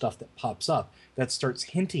quest stuff that pops up that starts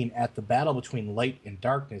hinting at the battle between light and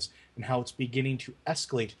darkness and how it's beginning to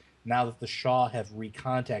escalate now that the Shaw have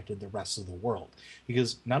recontacted the rest of the world.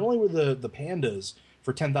 Because not only were the pandas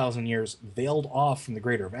for 10,000 years veiled off from the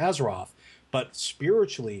Greater of Azeroth, but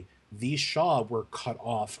spiritually, these Shaw were cut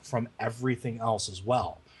off from everything else as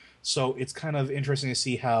well. So it's kind of interesting to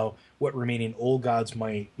see how what remaining old gods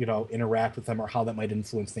might, interact with them, or how that might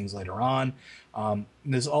influence things later on.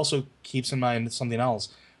 This also keeps in mind something else.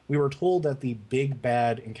 We were told that the big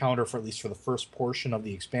bad encounter, for at least for the first portion of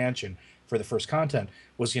the expansion, for the first content,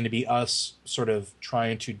 was going to be us sort of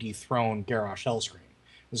trying to dethrone Garrosh Hellscream.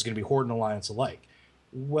 It was going to be Horde and Alliance alike.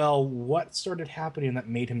 Well, what started happening that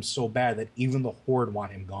made him so bad that even the Horde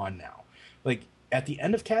want him gone now? Like, at the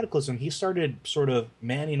end of Cataclysm, he started sort of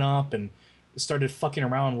manning up and started fucking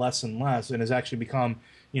around less and less, and has actually become,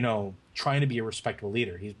 trying to be a respectable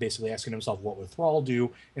leader. He's basically asking himself, what would Thrall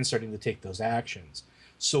do, and starting to take those actions.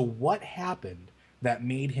 So what happened that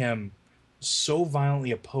made him so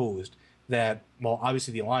violently opposed that, well,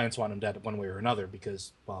 obviously the Alliance want him dead one way or another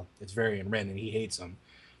because, well, it's Varian Wrynn and he hates him,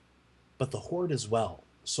 but the Horde as well.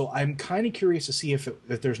 So I'm kind of curious to see if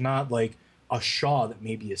there's not like a Shaw that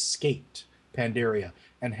maybe escaped Pandaria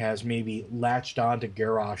and has maybe latched on to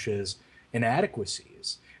Garrosh's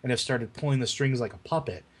inadequacies and has started pulling the strings like a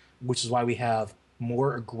puppet, which is why we have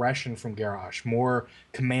more aggression from Garrosh, more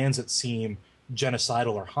commands that seem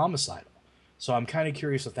genocidal or homicidal. So I'm kind of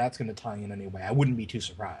curious if that's going to tie in any way. I wouldn't be too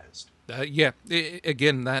surprised. Again,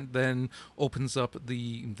 that then opens up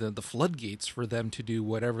the floodgates for them to do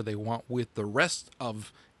whatever they want with the rest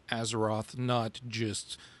of Azeroth, not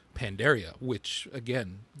just Pandaria, which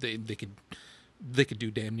again they could do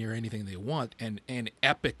damn near anything they want, and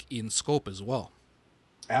epic in scope as well.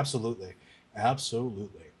 Absolutely.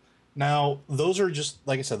 Now, those are just,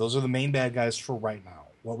 like I said, those are the main bad guys for right now.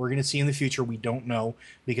 What we're going to see in the future, we don't know,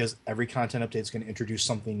 because every content update is going to introduce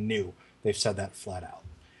something new. They've said that flat out.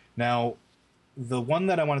 Now, the one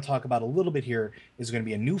that I want to talk about a little bit here is going to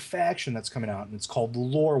be a new faction that's coming out, and it's called the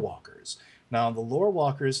Lore Walkers. Now, the Lore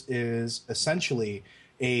Walkers is essentially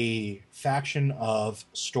a faction of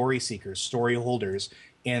story seekers, story holders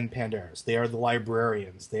in Pandaris. They are the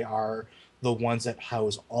librarians. They are the ones that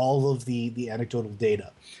house all of the anecdotal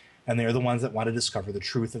data, and they are the ones that want to discover the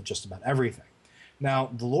truth of just about everything.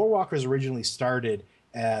 Now, the Lore Walkers originally started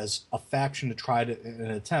as a faction to try to, in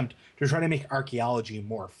an attempt to try to make archaeology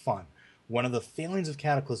more fun. One of the failings of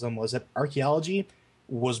Cataclysm was that archaeology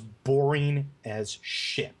was boring as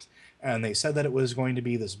shit. And they said that it was going to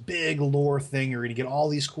be this big lore thing. You're going to get all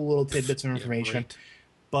these cool little tidbits of information. Right.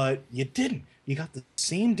 But you didn't. You got the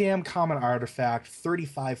same damn common artifact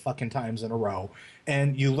 35 fucking times in a row.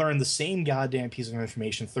 And you learned the same goddamn piece of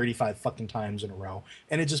information 35 fucking times in a row.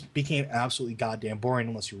 And it just became absolutely goddamn boring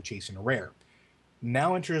unless you were chasing a rare.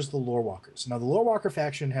 Now enters the Lore Walkers. Now, the Lore Walker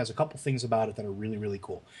faction has a couple things about it that are really, really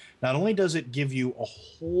cool. Not only does it give you a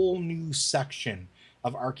whole new section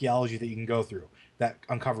of archaeology that you can go through that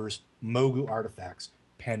uncovers Mogu artifacts,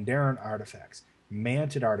 Pandaren artifacts,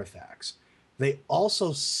 Mantid artifacts, they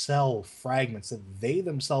also sell fragments that they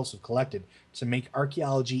themselves have collected to make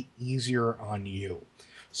archaeology easier on you.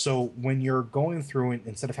 So when you're going through it,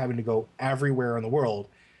 instead of having to go everywhere in the world,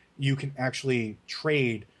 you can actually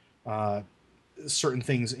trade certain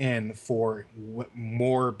things in for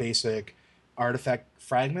more basic artifact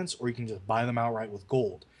fragments, or you can just buy them outright with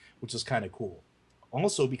gold, which is kind of cool.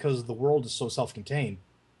 Also, because the world is so self-contained,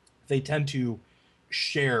 they tend to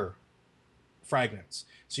share fragments.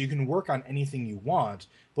 So you can work on anything you want,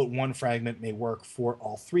 but one fragment may work for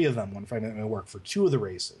all three of them. One fragment may work for two of the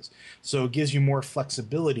races. So it gives you more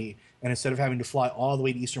flexibility, and instead of having to fly all the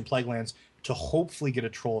way to Eastern Plaguelands to hopefully get a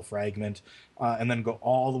troll fragment, and then go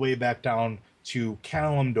all the way back down to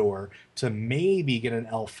Kalimdor to maybe get an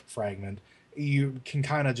elf fragment, you can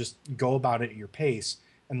kind of just go about it at your pace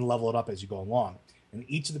and level it up as you go along. And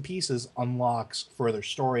each of the pieces unlocks further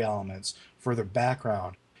story elements, further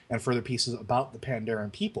background, and further pieces about the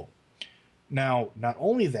Pandaren people. Now, not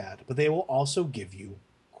only that, but they will also give you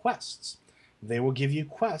quests. They will give you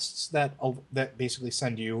quests that basically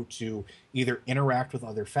send you to either interact with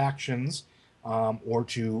other factions, or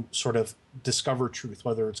to sort of discover truth,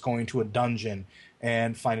 whether it's going to a dungeon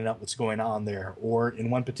and finding out what's going on there. Or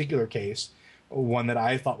in one particular case, one that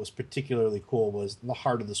I thought was particularly cool was the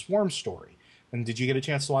Heart of the Swarm story. And did you get a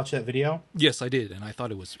chance to watch that video? Yes, I did, and I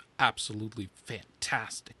thought it was absolutely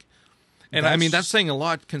fantastic. And I mean, that's saying a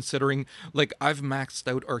lot, considering, like, I've maxed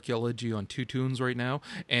out archaeology on 2 toons right now,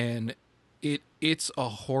 and it's a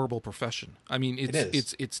horrible profession. I mean,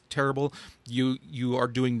 it's terrible. You are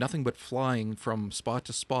doing nothing but flying from spot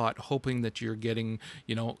to spot, hoping that you're getting,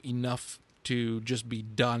 enough to just be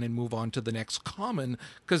done and move on to the next common,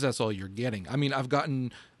 because that's all you're getting. I mean, I've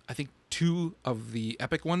gotten, I think, 2 of the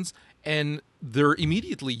epic ones, and they're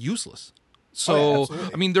immediately useless. So,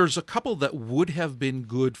 I mean, there's a couple that would have been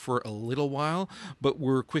good for a little while, but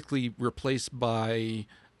were quickly replaced by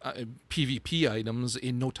PvP items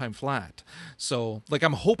in no time flat. So, like,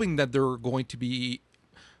 I'm hoping that they're going to be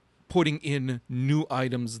putting in new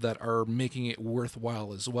items that are making it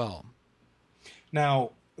worthwhile as well.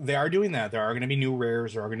 Now, They are doing that. There are going to be new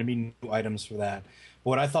rares. There are going to be new items for that. But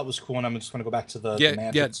what I thought was cool, and I'm just going to go back to the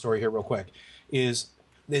Mantid story here real quick, is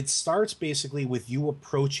it starts basically with you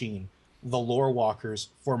approaching the lore walkers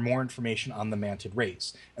for more information on the Mantid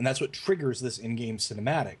race, and that's what triggers this in-game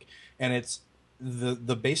cinematic. And it's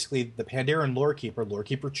basically the Pandaren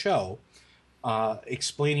lorekeeper Cho,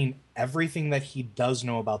 explaining everything that he does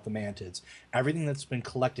know about the Mantids, everything that's been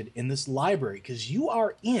collected in this library, because you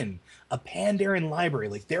are in a Pandaren library.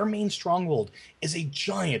 Like, their main stronghold is a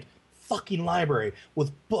giant fucking library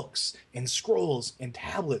with books and scrolls and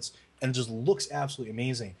tablets, and it just looks absolutely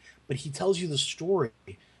amazing. But he tells you the story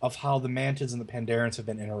of how the Mantids and the Pandarens have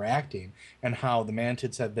been interacting, and how the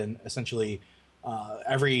Mantids have been essentially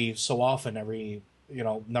every so often, every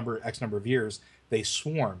X number of years, they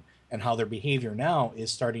swarm, and how their behavior now is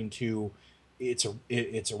starting to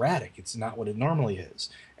it's erratic. It's not what it normally is,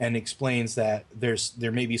 and explains that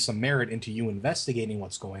there may be some merit into you investigating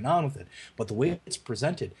what's going on with it. But the way it's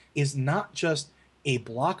presented is not just a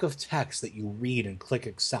block of text that you read and click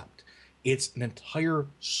accept. It's an entire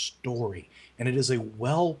story, and it is a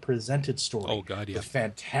well-presented story. Oh, God, yeah. With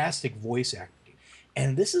fantastic voice acting.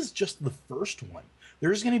 And this is just the first one.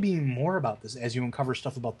 There's going to be more about this as you uncover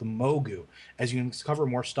stuff about the Mogu, as you uncover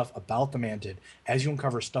more stuff about the Mantid, as you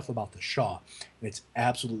uncover stuff about the Shaw. And it's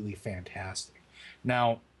absolutely fantastic.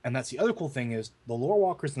 Now, and that's the other cool thing, is the lore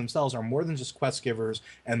walkers themselves are more than just quest givers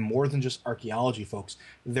and more than just archaeology folks.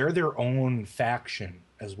 They're their own faction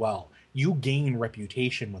as well. You gain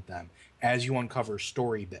reputation with them as you uncover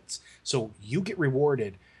story bits. So you get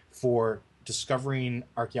rewarded for discovering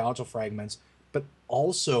archaeological fragments, but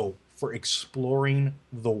also for exploring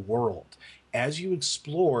the world. As you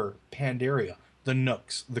explore Pandaria, the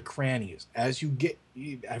nooks, the crannies, as you get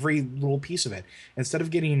every little piece of it, instead of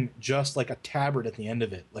getting just like a tabard at the end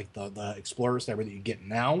of it, like the Explorer's tabard that you get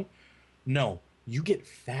now, no, you get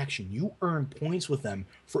faction. You earn points with them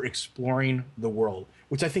for exploring the world,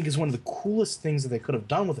 which I think is one of the coolest things that they could have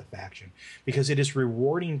done with a faction, because it is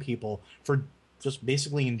rewarding people for just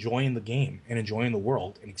basically enjoying the game and enjoying the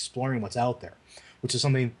world and exploring what's out there, which is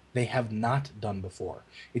something they have not done before.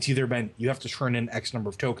 It's either been you have to turn in X number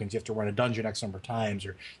of tokens, you have to run a dungeon X number of times,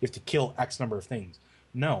 or you have to kill X number of things.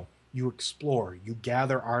 No, you explore, you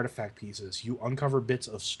gather artifact pieces, you uncover bits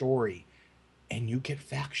of story, and you get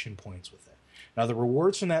faction points with it. Now, the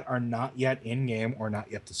rewards from that are not yet in-game or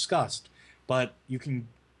not yet discussed, but you can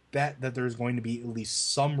bet that there's going to be at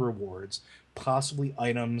least some rewards, possibly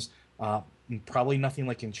items, probably nothing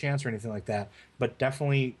like enchants or anything like that, but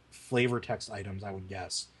definitely flavor text items, I would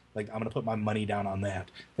guess. Like, I'm going to put my money down on that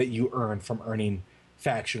you earn from earning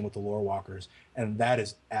faction with the lore walkers. And that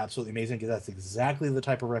is absolutely amazing, because that's exactly the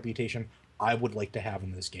type of reputation I would like to have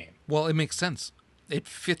in this game. Well, it makes sense. It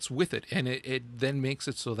fits with it, and it then makes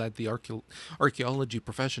it so that the archaeology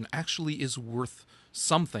profession actually is worth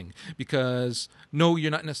something, because no, you're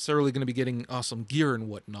not necessarily going to be getting awesome gear and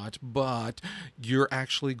whatnot, but you're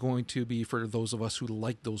actually going to be, for those of us who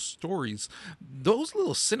like those stories, those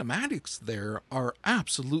little cinematics there are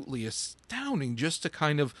absolutely astounding, just to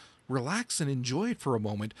kind of relax and enjoy it for a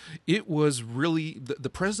moment. It was really, the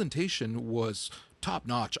presentation was top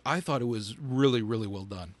notch. I thought it was really, really well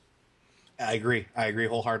done. I agree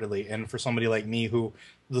wholeheartedly. And for somebody like me, who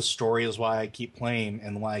the story is why I keep playing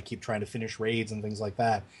and why I keep trying to finish raids and things like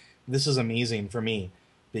that, this is amazing for me,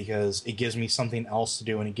 because it gives me something else to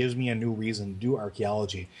do, and it gives me a new reason to do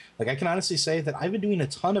archaeology. Like, I can honestly say that I've been doing a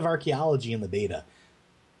ton of archaeology in the beta.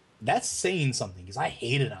 That's saying something, because I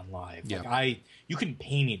hate it on live. Yeah. Like, you can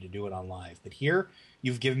pay me to do it on live, but here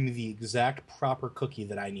you've given me the exact proper cookie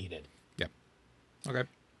that I needed. Yeah. Okay.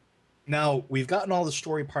 Now, we've gotten all the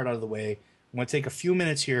story part out of the way. I'm going to take a few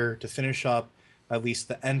minutes here to finish up at least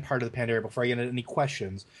the end part of the Pandaria before I get into any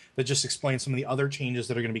questions, that just explain some of the other changes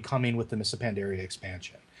that are going to be coming with the Mists of Pandaria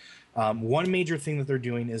expansion. One major thing that they're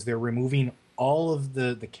doing is they're removing all of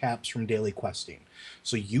the caps from daily questing.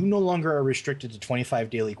 So you no longer are restricted to 25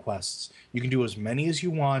 daily quests. You can do as many as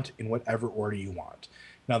you want in whatever order you want.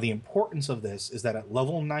 Now, the importance of this is that at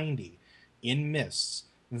level 90 in Mists,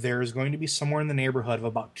 there is going to be somewhere in the neighborhood of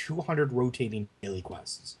about 200 rotating daily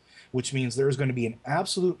quests, which means there's going to be an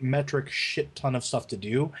absolute metric shit ton of stuff to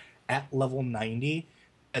do at level 90.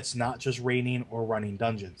 It's not just raiding or running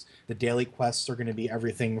dungeons. The daily quests are going to be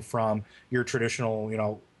everything from your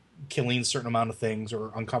traditional, killing a certain amount of things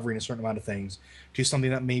or uncovering a certain amount of things, to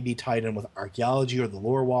something that may be tied in with archaeology or the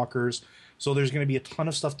lore walkers. So there's going to be a ton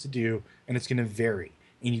of stuff to do, and it's going to vary.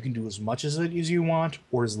 And you can do as much of it as you want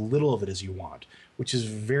or as little of it as you want, which is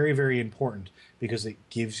very, very important, because it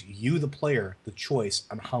gives you, the player, the choice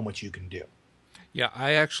on how much you can do. Yeah,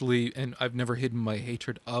 I actually, and I've never hidden my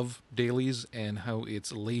hatred of dailies and how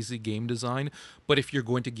it's lazy game design. But if you're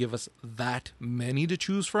going to give us that many to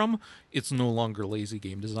choose from, it's no longer lazy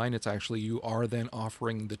game design. It's actually, you are then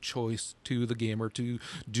offering the choice to the gamer to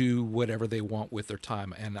do whatever they want with their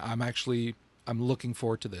time. And I'm looking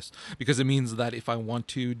forward to this because it means that if I want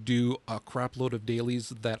to do a crap load of dailies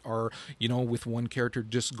that are, with one character,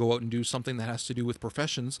 just go out and do something that has to do with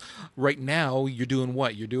professions. Right now, you're doing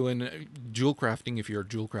what? You're doing jewel crafting if you're a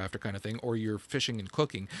jewel crafter kind of thing, or you're fishing and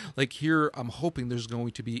cooking. Like here, I'm hoping there's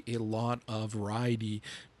going to be a lot of variety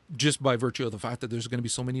just by virtue of the fact that there's going to be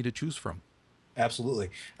so many to choose from. Absolutely.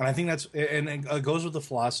 And I think and it goes with the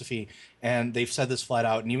philosophy, and they've said this flat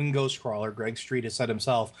out, and even Ghostcrawler, Greg Street has said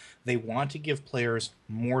himself, they want to give players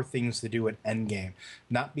more things to do at endgame.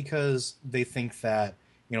 Not because they think that,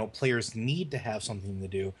 players need to have something to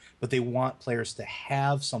do, but they want players to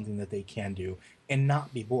have something that they can do and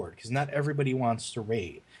not be bored, because not everybody wants to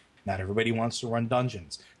raid. Not everybody wants to run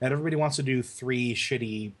dungeons. Not everybody wants to do 3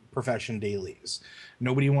 shitty profession dailies.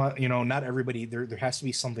 Not everybody, there has to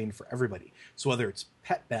be something for everybody. So whether it's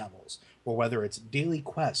pet battles, or whether it's daily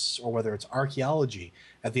quests, or whether it's archaeology,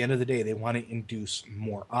 at the end of the day, they want to induce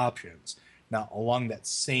more options. Now, along that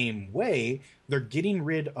same way, they're getting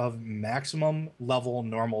rid of maximum level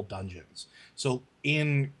normal dungeons. So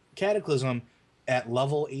in Cataclysm, at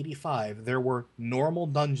level 85, there were normal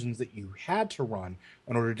dungeons that you had to run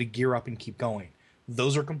in order to gear up and keep going.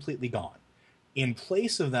 Those are completely gone. In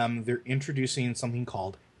place of them, they're introducing something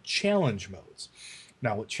called challenge modes.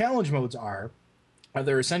 Now, what challenge modes are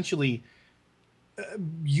they're essentially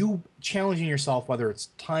you challenging yourself, whether it's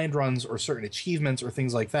timed runs or certain achievements or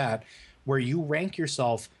things like that, where you rank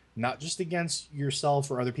yourself not just against yourself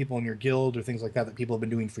or other people in your guild or things like that people have been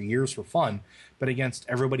doing for years for fun, but against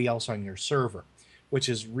everybody else on your server, which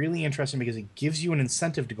is really interesting because it gives you an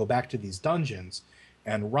incentive to go back to these dungeons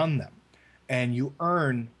and run them. And you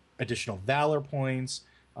earn additional valor points,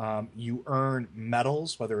 you earn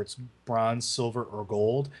medals, whether it's bronze, silver, or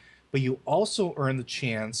gold, but you also earn the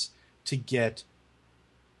chance to get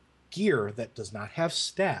gear that does not have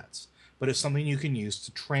stats, but is something you can use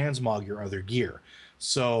to transmog your other gear.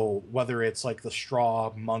 So whether it's like the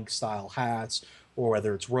straw monk style hats, or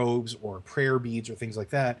whether it's robes or prayer beads or things like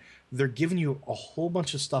that, they're giving you a whole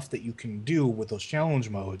bunch of stuff that you can do with those challenge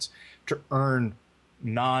modes to earn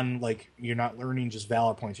you're not earning just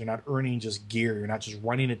valor points, you're not earning just gear, you're not just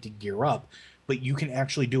running it to gear up, but you can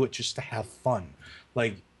actually do it just to have fun.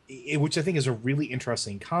 Which I think is a really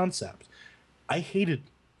interesting concept. I hated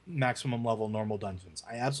maximum level normal dungeons.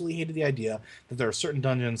 I absolutely hated the idea that there are certain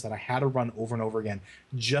dungeons that I had to run over and over again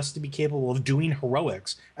just to be capable of doing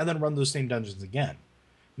heroics and then run those same dungeons again.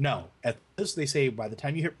 No, at this they say by the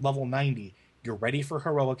time you hit level 90, you're ready for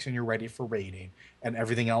heroics and you're ready for raiding, and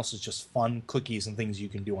everything else is just fun cookies and things you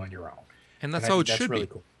can do on your own. And that's how it should be.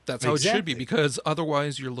 Cool. That's how it should be, because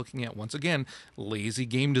otherwise you're looking at, once again, lazy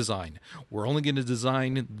game design. We're only going to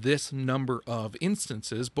design this number of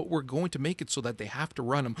instances, but we're going to make it so that they have to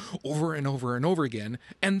run them over and over and over again,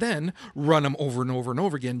 and then run them over and over and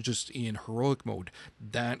over again just in heroic mode.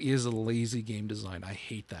 That is a lazy game design. I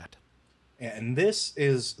hate that. And this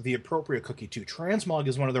is the appropriate cookie too. Transmog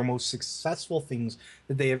is one of their most successful things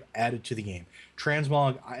that they have added to the game.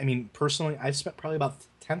 Transmog, I mean, personally, I've spent probably about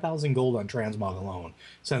 10,000 gold on Transmog alone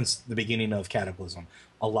since the beginning of Cataclysm.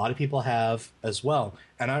 A lot of people have as well.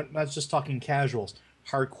 And I'm not just talking casuals,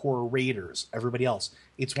 hardcore raiders, everybody else.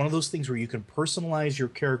 It's one of those things where you can personalize your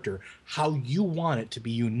character how you want it to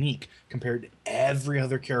be unique compared to every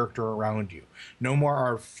other character around you. No more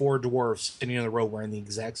are 4 dwarves sitting in a row wearing the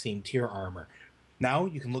exact same tier armor. Now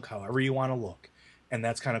you can look however you want to look. And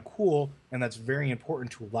that's kind of cool, and that's very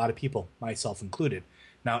important to a lot of people, myself included.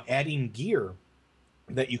 Now, adding gear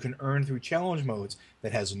that you can earn through challenge modes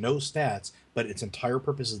that has no stats, but its entire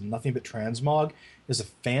purpose is nothing but transmog, is a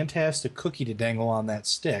fantastic cookie to dangle on that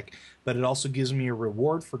stick, but it also gives me a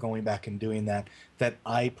reward for going back and doing that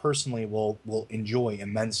I personally will enjoy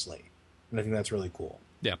immensely. And I think that's really cool.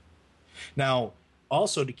 Yeah. Now,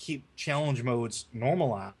 also to keep challenge modes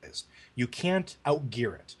normalized, you can't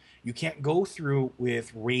outgear it. You can't go through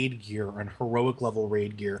with raid gear and heroic level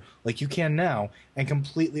raid gear like you can now and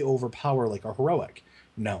completely overpower like a heroic.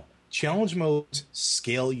 No. Challenge modes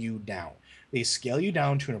scale you down. They scale you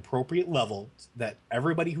down to an appropriate level that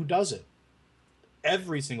everybody who does it,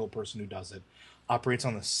 every single person who does it, operates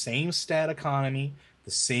on the same stat economy,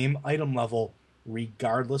 the same item level,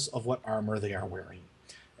 regardless of what armor they are wearing.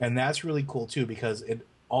 And that's really cool too, because it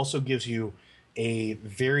also gives you for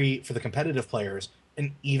the competitive players,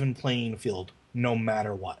 an even playing field no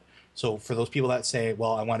matter what. So for those people that say,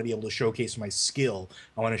 well, I want to be able to showcase my skill,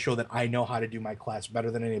 I want to show that I know how to do my class better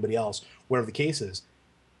than anybody else, whatever the case is,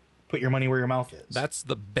 put your money where your mouth is. That's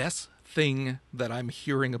the best thing that I'm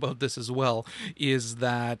hearing about this as well, is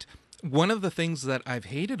that one of the things that I've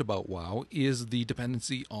hated about WoW is the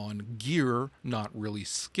dependency on gear, not really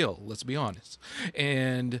skill, let's be honest.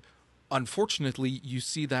 And unfortunately, you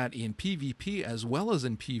see that in PvP as well as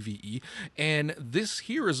in PvE, and this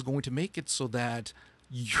here is going to make it so that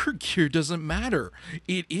your gear doesn't matter.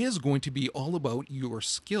 It is going to be all about your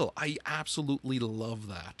skill. I absolutely love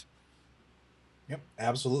that. Yep,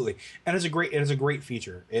 absolutely. And it is a great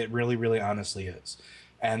feature. It really, really honestly is.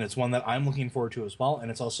 And it's one that I'm looking forward to as well.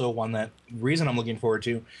 And it's also one that reason I'm looking forward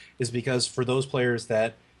to is because for those players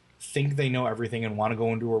that think they know everything and want to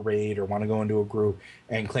go into a raid or want to go into a group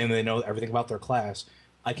and claim they know everything about their class,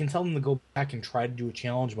 I can tell them to go back and try to do a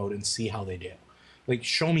challenge mode and see how they do. Like,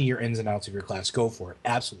 show me your ins and outs of your class. Go for it.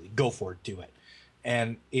 Absolutely. Go for it. Do it.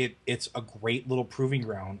 And it's a great little proving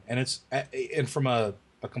ground. And from a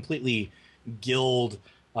completely guild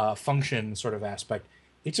function sort of aspect,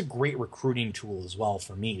 it's a great recruiting tool as well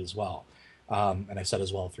for me as well. And I said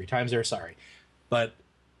as well 3 times there, sorry. But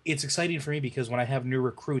it's exciting for me because when I have new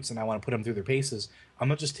recruits and I want to put them through their paces, I'm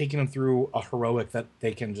not just taking them through a heroic that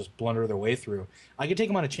they can just blunder their way through. I can take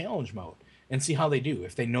them on a challenge mode and see how they do.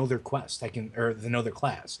 If they know their quest, or they know their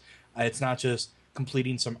class. It's not just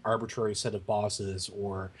completing some arbitrary set of bosses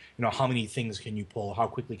or, how many things can you pull? How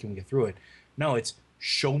quickly can we get through it? No, it's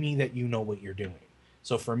show me that you know what you're doing.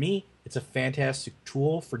 So for me, it's a fantastic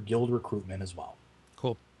tool for guild recruitment as well.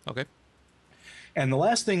 Cool. Okay. And the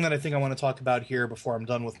last thing that I think I want to talk about here before I'm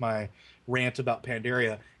done with my rant about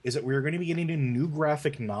Pandaria is that we're going to be getting a new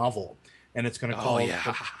graphic novel, and it's going to call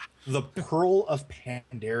the Pearl of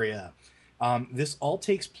Pandaria. This all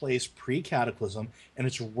takes place pre-Cataclysm, and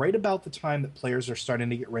it's right about the time that players are starting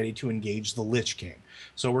to get ready to engage the Lich King.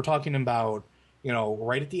 So we're talking about,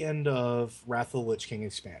 right at the end of Wrath of the Lich King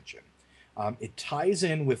expansion. It ties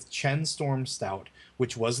in with Chen Stormstout,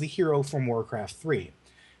 which was the hero from Warcraft 3.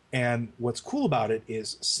 And what's cool about it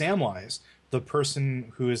is Samwise, the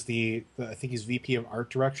person who is I think he's VP of Art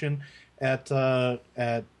Direction at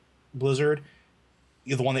Blizzard,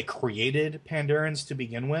 the one that created Pandarians to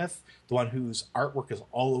begin with, the one whose artwork is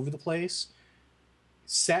all over the place,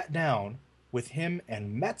 sat down with him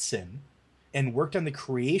and Metzen and worked on the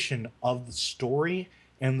creation of the story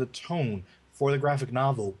and the tone for the graphic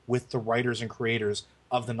novel with the writers and creators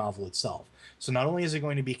of the novel itself. So not only is it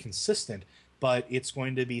going to be consistent, but it's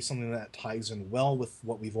going to be something that ties in well with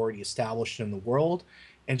what we've already established in the world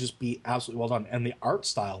and just be absolutely well done. And the art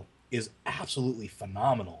style is absolutely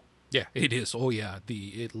phenomenal. Yeah, it is. Oh yeah,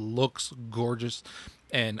 it looks gorgeous,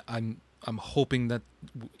 and I'm hoping that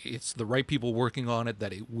it's the right people working on it,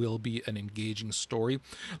 that it will be an engaging story.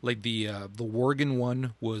 Like the Worgen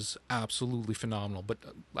one was absolutely phenomenal, but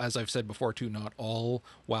as I've said before too, not all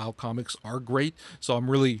WoW comics are great, so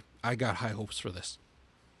I got high hopes for this.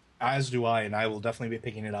 As do I, and I will definitely be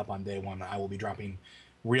picking it up on day one. I will be dropping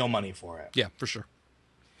real money for it. Yeah, for sure.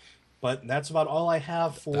 But that's about all I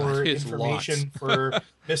have for information for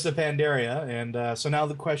Mists of Pandaria. And so now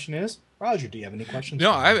the question is, Roger, do you have any questions?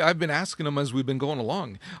 No, I've been asking them as we've been going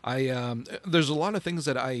along. There's a lot of things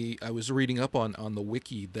that I was reading up on the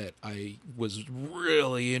wiki that I was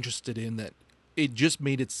really interested in, that it just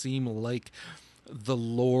made it seem like the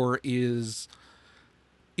lore is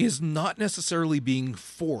not necessarily being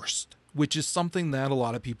forced, which is something that a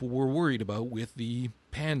lot of people were worried about with the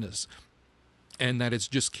pandas. And that it's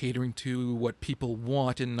just catering to what people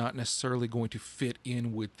want and not necessarily going to fit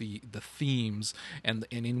in with the themes and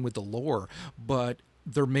in with the lore. But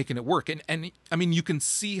they're making it work. And I mean, you can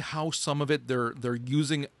see how some of it they're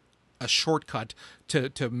using a shortcut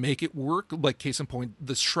to make it work. Like case in point,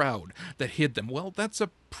 the shroud that hid them. Well, that's a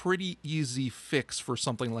pretty easy fix for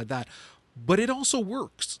something like that. But it also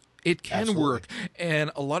works. It can Absolutely. work.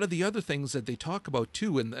 And a lot of the other things that they talk about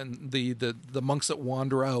too, and the monks that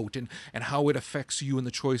wander out and how it affects you and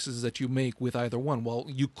the choices that you make with either one. Well,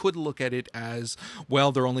 you could look at it as,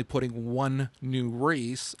 well, they're only putting one new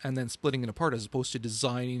race and then splitting it apart as opposed to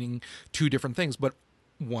designing 2 different things. But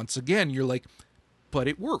once again, you're like, but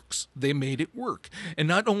it works. They made it work. And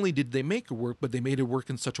not only did they make it work, but they made it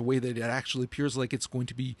work in such a way that it actually appears like it's going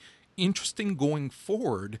to be interesting going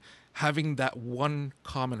forward, having that one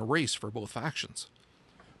common race for both factions.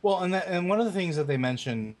 Well, and one of the things that they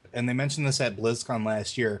mentioned, and they mentioned this at BlizzCon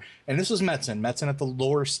last year, and this was Metzen at the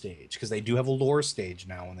lore stage, because they do have a lore stage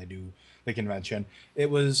now when they do the convention. It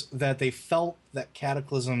was that they felt that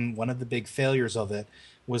Cataclysm, one of the big failures of it,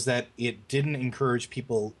 was that it didn't encourage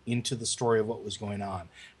people into the story of what was going on.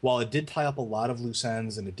 While it did tie up a lot of loose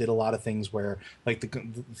ends, and it did a lot of things where, like the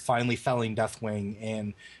finally felling Deathwing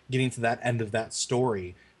and getting to that end of that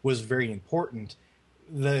story was very important,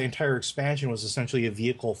 the entire expansion was essentially a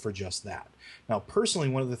vehicle for just that. Now, personally,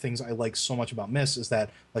 one of the things I like so much about Myst is that,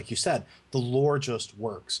 like you said, the lore just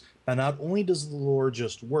works. Now, not only does the lore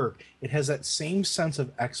just work, it has that same sense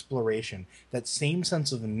of exploration, that same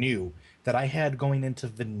sense of new that I had going into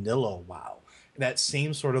vanilla WoW. That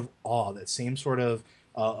same sort of awe, that same sort of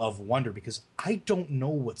wonder, because I don't know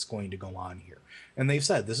what's going to go on here. And they've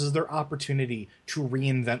said this is their opportunity to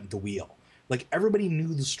reinvent the wheel. Like, everybody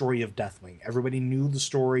knew the story of Deathwing. Everybody knew the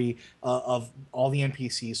story of all the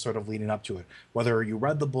NPCs sort of leading up to it. Whether you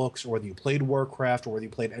read the books, or whether you played Warcraft, or whether you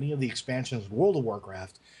played any of the expansions of World of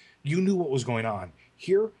Warcraft, you knew what was going on.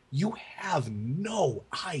 Here, you have no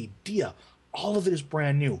idea. All of it is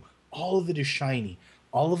brand new. All of it is shiny.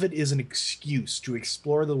 All of it is an excuse to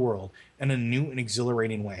explore the world in a new and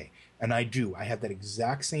exhilarating way. And I have that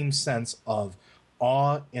exact same sense of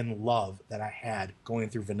awe and love that I had going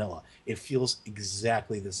through vanilla. It feels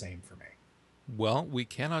exactly the same for me. Well, we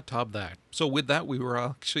cannot top that. So with that, we were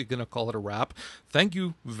actually going to call it a wrap. Thank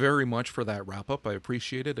you very much for that wrap-up. I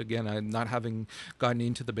appreciate it. Again, I'm not having gotten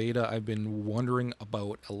into the beta, I've been wondering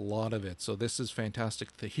about a lot of it. So this is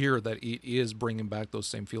fantastic to hear that it is bringing back those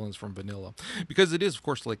same feelings from vanilla. Because it is, of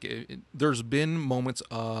course, like there's been moments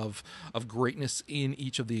of greatness in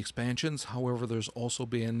each of the expansions. However, there's also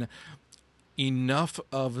been enough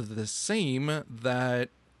of the same that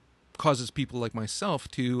causes people like myself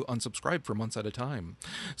to unsubscribe for months at a time.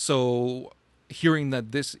 So hearing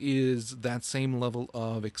that this is that same level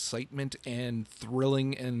of excitement and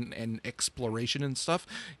thrilling and exploration and stuff,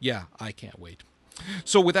 yeah, I can't wait.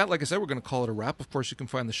 So with that, like I said, we're going to call it a wrap. Of course, you can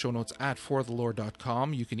find the show notes at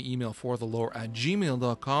forthelore.com. You can email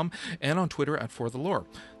forthelore@gmail.com and on Twitter at forthelore.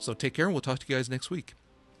 So take care, and we'll talk to you guys next week.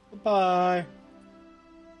 Bye.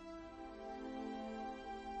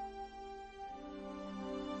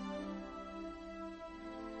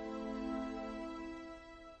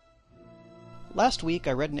 Last week,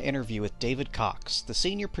 I read an interview with David Cox, the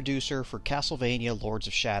senior producer for Castlevania Lords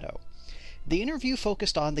of Shadow. The interview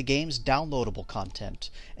focused on the game's downloadable content,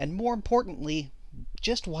 and more importantly,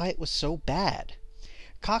 just why it was so bad.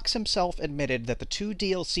 Cox himself admitted that the 2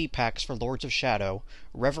 DLC packs for Lords of Shadow,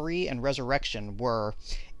 Reverie and Resurrection, were,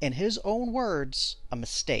 in his own words, a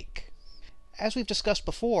mistake. As we've discussed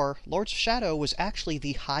before, Lords of Shadow was actually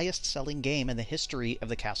the highest-selling game in the history of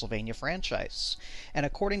the Castlevania franchise, and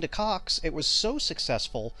according to Cox, it was so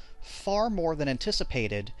successful, far more than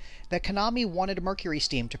anticipated, that Konami wanted Mercury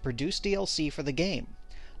Steam to produce DLC for the game.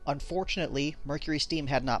 Unfortunately, Mercury Steam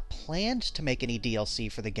had not planned to make any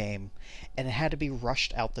DLC for the game, and it had to be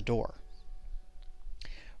rushed out the door.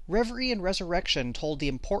 Reverie and Resurrection told the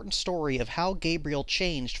important story of how Gabriel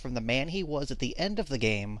changed from the man he was at the end of the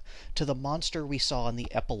game to the monster we saw in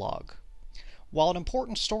the epilogue. While an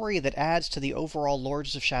important story that adds to the overall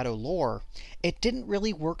Lords of Shadow lore, it didn't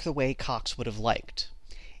really work the way Cox would have liked.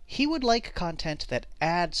 He would like content that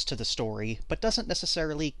adds to the story, but doesn't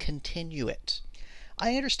necessarily continue it.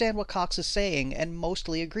 I understand what Cox is saying, and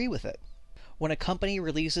mostly agree with it. When a company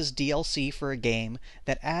releases DLC for a game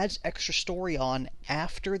that adds extra story on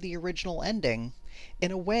after the original ending,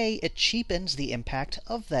 in a way it cheapens the impact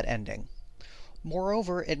of that ending.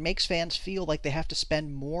 Moreover, it makes fans feel like they have to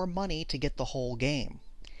spend more money to get the whole game.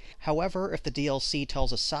 However, if the DLC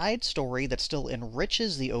tells a side story that still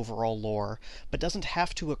enriches the overall lore, but doesn't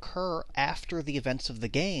have to occur after the events of the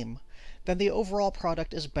game, then the overall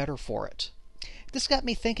product is better for it. This got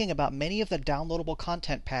me thinking about many of the downloadable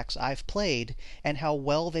content packs I've played and how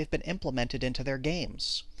well they've been implemented into their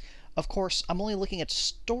games. Of course, I'm only looking at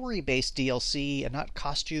story-based DLC and not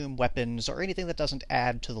costume, weapons, or anything that doesn't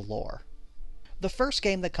add to the lore. The first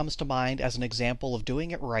game that comes to mind as an example of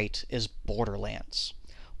doing it right is Borderlands.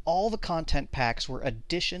 All the content packs were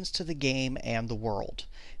additions to the game and the world.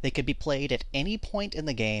 They could be played at any point in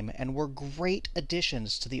the game and were great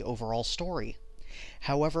additions to the overall story.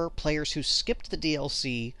 However, players who skipped the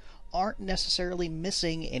DLC aren't necessarily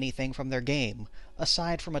missing anything from their game,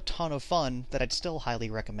 aside from a ton of fun that I'd still highly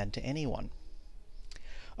recommend to anyone.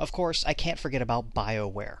 Of course, I can't forget about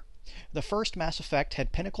BioWare. The first Mass Effect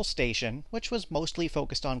had Pinnacle Station, which was mostly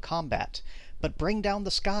focused on combat, but Bring Down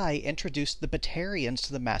the Sky introduced the Batarians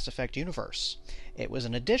to the Mass Effect universe. It was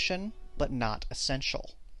an addition, but not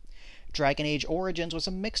essential. Dragon Age Origins was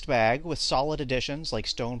a mixed bag, with solid additions like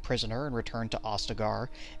Stone Prisoner and Return to Ostagar,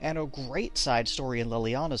 and a great side story in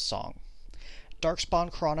Liliana's Song.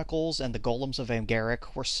 Darkspawn Chronicles and the Golems of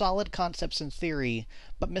Amgarrick were solid concepts in theory,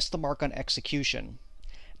 but missed the mark on execution.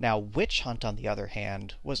 Now, Witch Hunt, on the other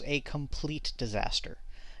hand, was a complete disaster.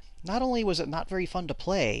 Not only was it not very fun to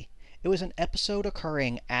play, it was an episode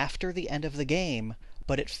occurring after the end of the game,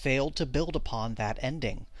 but it failed to build upon that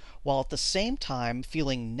ending, while at the same time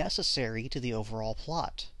feeling necessary to the overall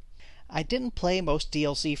plot. I didn't play most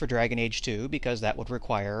DLC for Dragon Age 2 because that would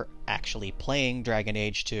require actually playing Dragon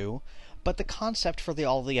Age 2, but the concept for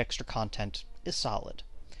all the extra content is solid.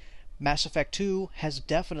 Mass Effect 2 has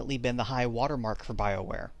definitely been the high watermark for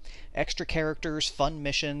BioWare. Extra characters, fun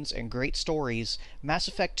missions, and great stories, Mass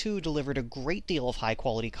Effect 2 delivered a great deal of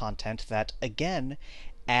high-quality content that, again,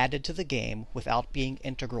 added to the game without being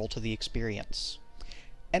integral to the experience.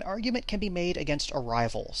 An argument can be made against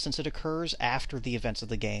Arrival, since it occurs after the events of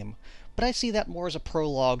the game, but I see that more as a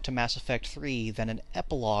prologue to Mass Effect 3 than an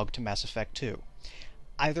epilogue to Mass Effect 2.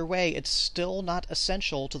 Either way, it's still not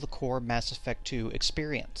essential to the core Mass Effect 2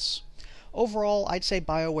 experience. Overall, I'd say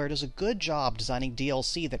BioWare does a good job designing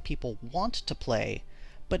DLC that people want to play,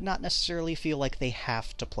 but not necessarily feel like they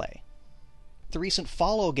have to play. The recent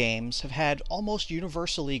Fallout games have had almost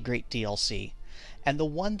universally great DLC, and the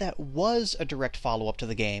one that was a direct follow-up to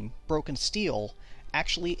the game, Broken Steel,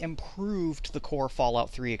 actually improved the core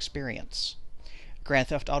Fallout 3 experience. Grand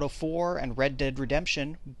Theft Auto 4 and Red Dead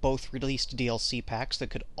Redemption both released DLC packs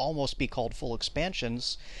that could almost be called full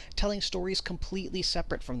expansions, telling stories completely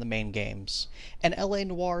separate from the main games, and LA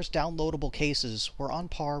Noire's downloadable cases were on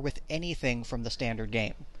par with anything from the standard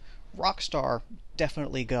game. Rockstar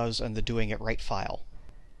definitely goes in the doing it right file.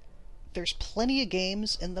 There's plenty of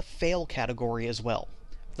games in the fail category as well.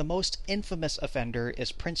 The most infamous offender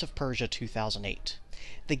is Prince of Persia 2008.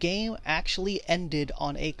 The game actually ended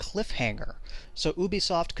on a cliffhanger, so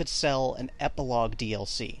Ubisoft could sell an epilogue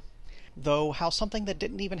DLC. Though how something that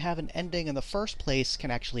didn't even have an ending in the first place can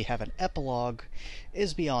actually have an epilogue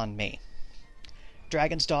is beyond me.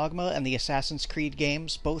 Dragon's Dogma and the Assassin's Creed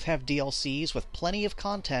games both have DLCs with plenty of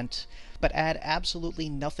content, but add absolutely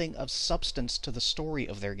nothing of substance to the story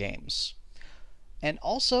of their games. And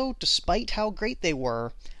also, despite how great they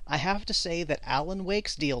were, I have to say that Alan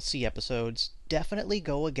Wake's DLC episodes definitely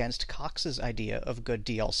go against Cox's idea of good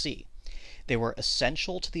DLC. They were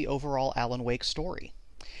essential to the overall Alan Wake story.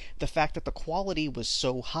 The fact that the quality was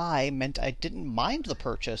so high meant I didn't mind the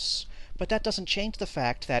purchase, but that doesn't change the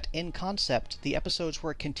fact that, in concept, the episodes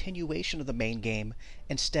were a continuation of the main game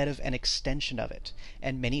instead of an extension of it,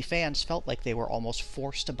 and many fans felt like they were almost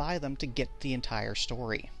forced to buy them to get the entire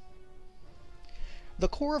story. The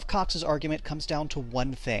core of Cox's argument comes down to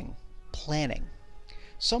one thing: planning.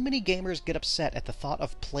 So many gamers get upset at the thought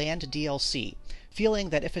of planned DLC, feeling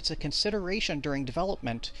that if it's a consideration during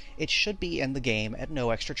development, it should be in the game at no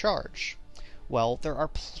extra charge. Well, there are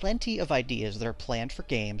plenty of ideas that are planned for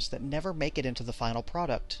games that never make it into the final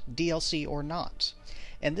product, DLC or not.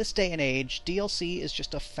 In this day and age, DLC is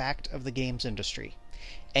just a fact of the games industry.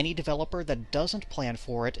 Any developer that doesn't plan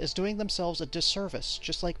for it is doing themselves a disservice,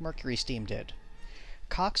 just like Mercury Steam did.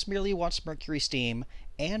 Cox merely wants Mercury Steam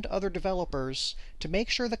and other developers to make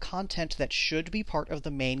sure the content that should be part of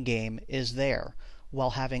the main game is there,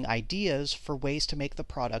 while having ideas for ways to make the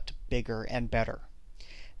product bigger and better.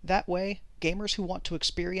 That way, gamers who want to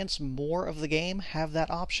experience more of the game have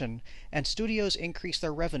that option, and studios increase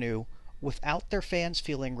their revenue without their fans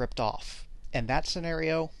feeling ripped off. In that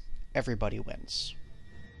scenario, everybody wins.